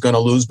 Someone's going to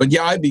lose. But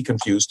yeah, I'd be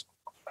confused.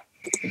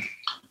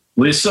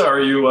 Lisa,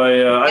 are you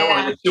I don't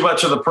want to get too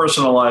much of the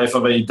personal life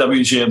of a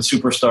WGN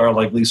superstar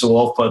like Lisa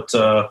Wolf, but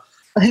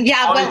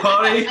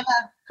Potty,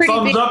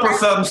 thumbs up or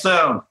thumbs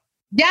down?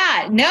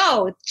 Yeah,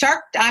 no.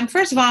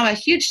 First of all, I'm a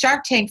huge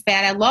Shark Tank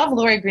fan. I love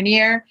Lori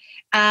Greiner.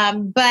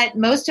 But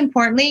most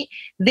importantly,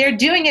 they're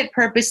doing it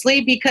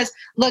purposely because,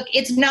 look,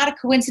 it's not a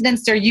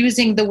coincidence they're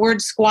using the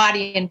word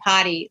squatty and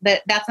potty.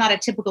 That's not a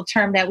typical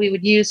term that we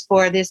would use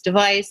for this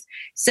device.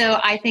 So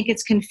I think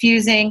it's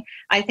confusing.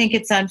 I think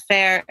it's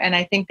unfair, and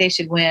I think they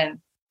should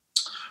win.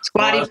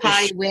 Squatty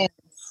potty wins.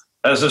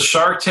 As a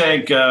Shark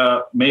Tank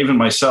maven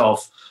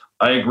myself,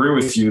 I agree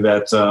with you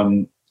that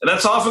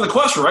that's often the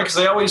question, right?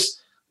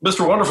 Because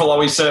Mr. Wonderful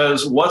always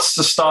says, what's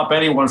to stop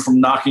anyone from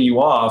knocking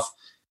you off?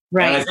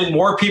 Right. And I think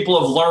more people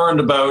have learned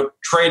about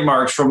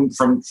trademarks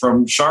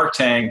from Shark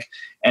Tank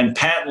and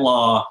patent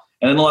law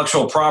and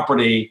intellectual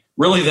property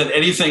really than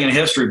anything in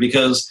history,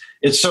 because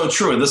it's so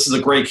true. And this is a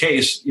great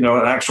case, an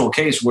actual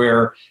case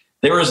where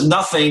there is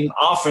nothing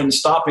often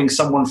stopping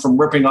someone from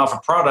ripping off a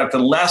product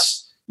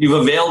unless you've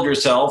availed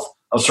yourself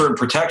of certain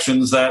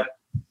protections that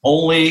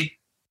only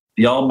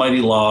the almighty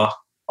law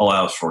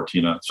allows for,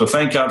 Tina. So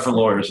thank God for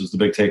lawyers is the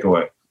big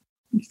takeaway.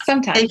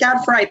 Sometimes. Thank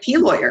God for IP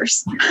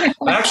lawyers.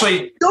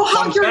 Actually, go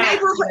hug your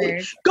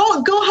neighborhood.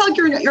 Go hug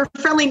your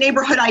friendly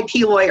neighborhood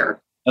IP lawyer.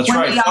 That's when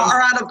right. We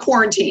are out of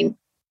quarantine.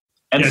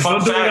 And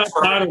fun fact,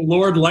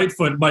 Lord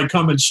Lightfoot might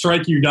come and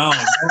strike you down.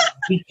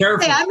 Be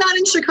careful. Hey, I'm not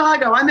in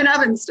Chicago. I'm in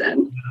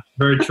Evanston. Yeah,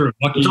 very true.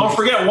 Don't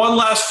forget one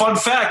last fun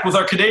fact with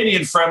our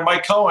Canadian friend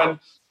Mike Cohen.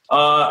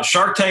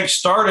 Shark Tank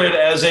started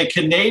as a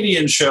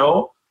Canadian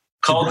show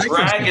called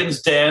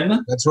Dragon's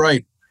Den. That's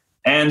right.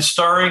 And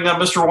starring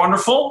Mr.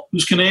 Wonderful,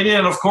 who's Canadian,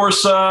 and of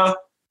course,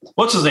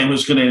 what's his name?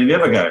 Who's Canadian? The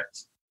other guy.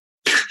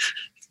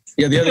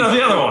 Yeah,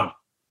 the other one.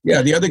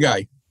 Yeah, the other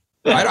guy.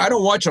 Yeah. I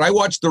don't watch it. I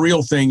watch The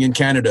Real Thing in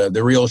Canada,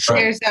 the real show.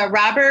 There's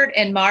Robert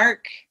and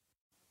Mark.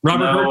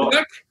 Robert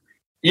Herjavec?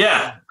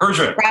 Yeah,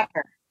 Herjavec.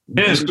 Robert.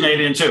 He's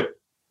Canadian too.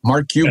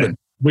 Mark Cuban. Okay.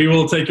 We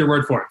will take your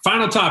word for it.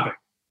 Final topic,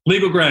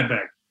 legal grab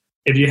bag.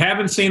 If you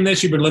haven't seen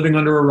this, you've been living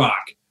under a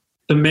rock.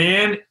 The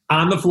man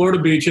on the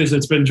Florida beaches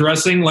that's been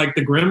dressing like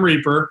the Grim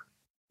Reaper,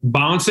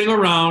 bouncing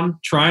around,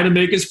 trying to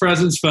make his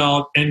presence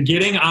felt, and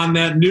getting on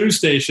that news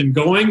station,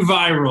 going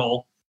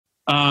viral.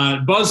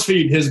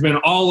 BuzzFeed has been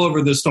all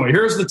over this story.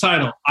 Here's the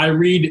title. I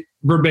read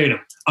verbatim.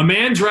 A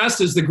man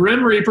dressed as the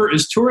Grim Reaper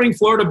is touring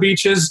Florida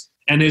beaches,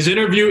 and his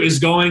interview is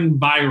going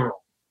viral.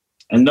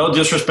 And no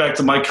disrespect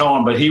to Mike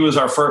Cohen, but he was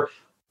our first.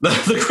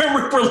 The Grim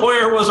Reaper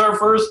lawyer was our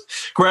first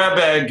grab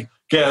bag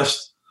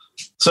guest.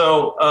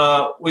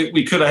 So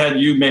we could have had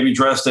you maybe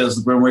dressed as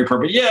the Grim Reaper.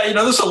 But yeah,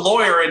 there's a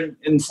lawyer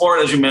in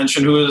Florida, as you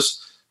mentioned, who is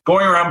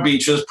going around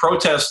beaches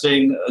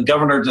protesting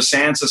Governor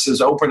DeSantis'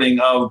 opening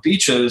of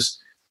beaches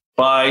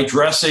by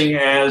dressing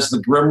as the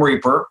Grim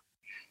Reaper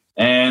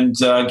and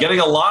getting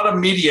a lot of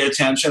media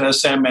attention,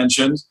 as Sam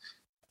mentioned.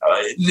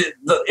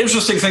 The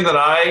interesting thing that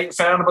I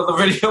found about the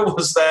video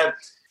was that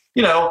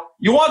you know,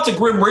 you want the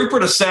Grim Reaper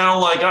to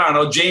sound like, I don't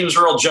know, James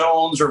Earl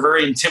Jones or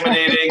very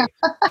intimidating.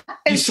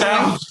 He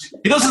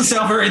doesn't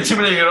sound very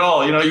intimidating at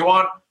all. You know, you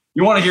want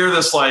to hear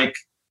this like,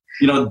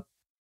 you know,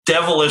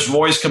 devilish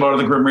voice come out of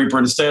the Grim Reaper.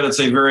 Instead, it's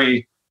a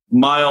very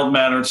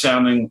mild-mannered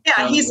sounding.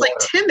 Yeah, he's like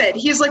timid.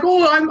 He's like,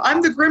 oh,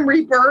 I'm the Grim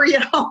Reaper, you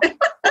know.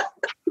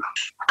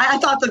 I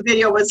thought the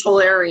video was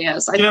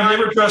hilarious. Have you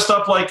ever dressed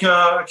up like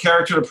a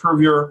character to prove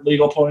your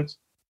legal points?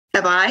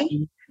 Have I?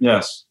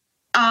 Yes.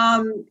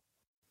 I've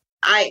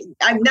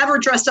never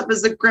dressed up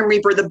as the Grim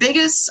Reaper. The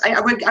biggest, I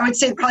would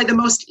say probably the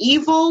most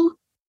evil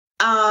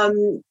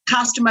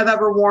costume I've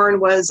ever worn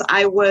was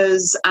I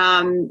was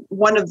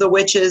one of the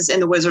witches in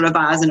The Wizard of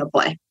Oz in a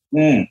play.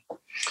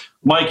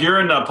 Mike, you're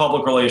in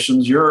public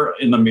relations. You're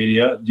in the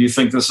media. Do you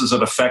think this is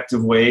an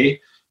effective way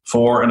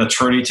for an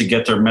attorney to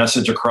get their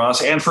message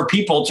across and for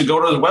people to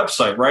go to his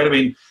website, right? I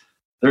mean,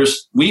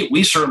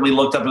 we certainly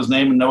looked up his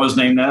name and know his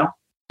name now.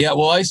 Yeah,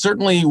 well, I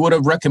certainly would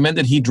have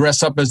recommended he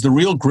dress up as the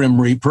real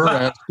Grim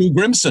Reaper, Stu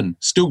Grimson.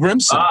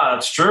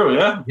 That's true,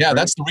 yeah. Yeah,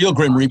 that's the real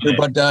Grim Reaper.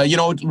 But,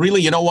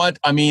 really, you know what?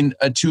 I mean,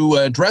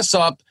 to dress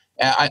up,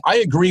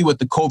 I agree with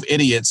the Cove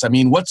idiots. I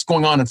mean, what's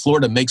going on in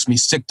Florida makes me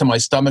sick to my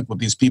stomach with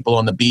these people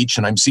on the beach,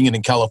 and I'm seeing it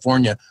in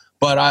California.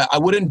 But I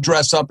wouldn't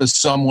dress up as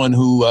someone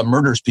who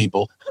murders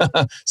people.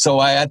 So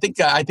I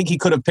think he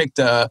could have picked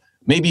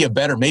maybe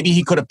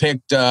he could have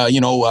picked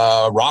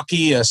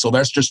Rocky,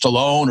 Sylvester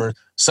Stallone, or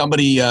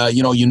somebody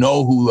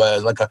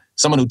who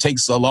someone who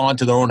takes the law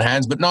into their own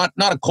hands, but not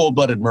a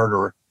cold-blooded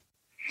murderer.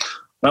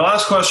 My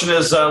last question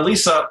is,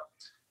 Lisa,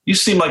 you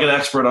seem like an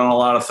expert on a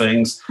lot of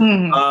things.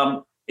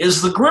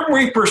 Is the Grim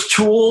Reaper's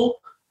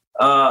tool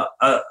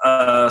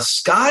a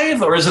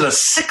scythe or is it a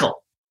sickle?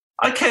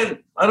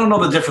 I don't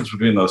know the difference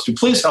between those two.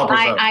 Please help us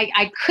out.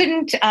 I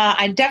couldn't.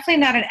 I'm definitely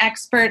not an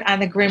expert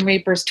on the Grim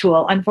Reaper's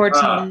tool.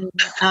 Unfortunately,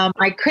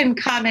 I couldn't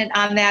comment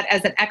on that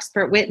as an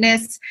expert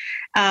witness.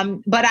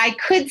 But I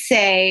could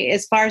say,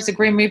 as far as the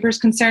Grim Reaper is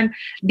concerned,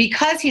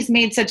 because he's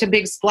made such a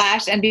big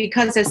splash, and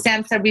because, as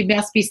Sam said, we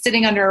must be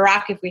sitting under a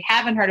rock if we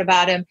haven't heard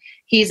about him.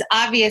 He's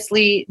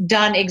obviously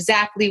done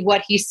exactly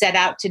what he set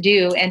out to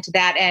do, and to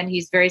that end,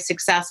 he's very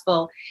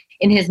successful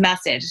in his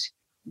message.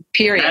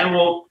 Period. And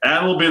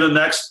we'll be the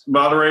next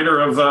moderator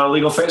of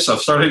Legal Face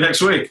Off starting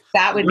next week.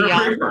 That would be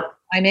awesome.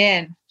 I'm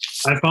in.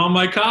 I found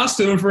my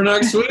costume for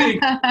next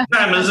week.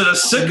 Sam, is it a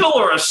sickle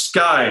or a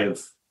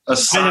scythe? A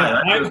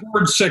scythe. I've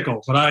heard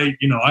sickle, but I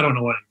don't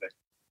know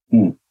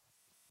anything.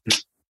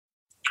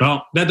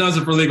 Well, that does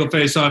it for Legal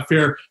Face Off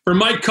here. For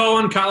Mike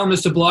Cohen,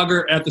 columnist and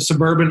blogger at The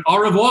Suburban, au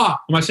revoir.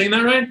 Am I saying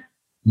that right?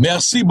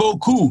 Merci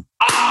beaucoup.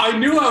 I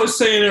knew I was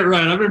saying it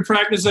right. I've been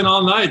practicing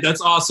all night.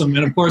 That's awesome.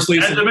 And of course,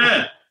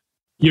 Lisa,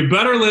 you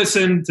better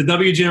listen to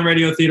WGN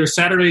Radio Theater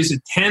Saturdays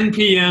at 10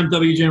 p.m.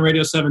 WGN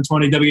Radio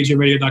 720,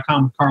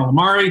 WGNradio.com with Carl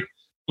Amari.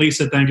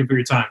 Lisa, thank you for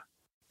your time.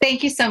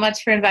 Thank you so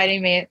much for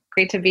inviting me.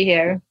 Great to be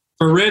here.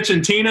 For Rich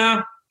and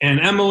Tina and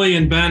Emily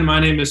and Ben, my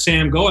name is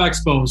Sam. Go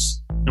Expos.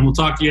 And we'll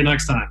talk to you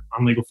next time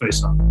on Legal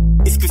Face Off.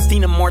 It's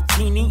Christina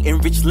Martini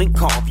and Rich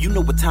Linkoff. You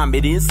know what time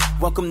it is.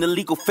 Welcome to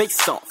Legal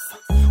Face Off.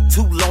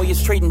 Two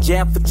lawyers trading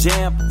jab for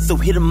jab. So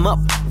hit them up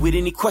with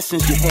any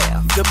questions you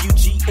have.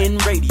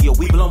 WGN Radio,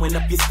 we blowing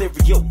up your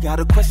stereo. Got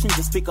a question,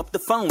 just pick up the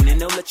phone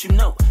and they'll let you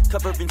know.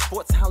 Covering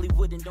sports,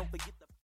 Hollywood, and don't forget...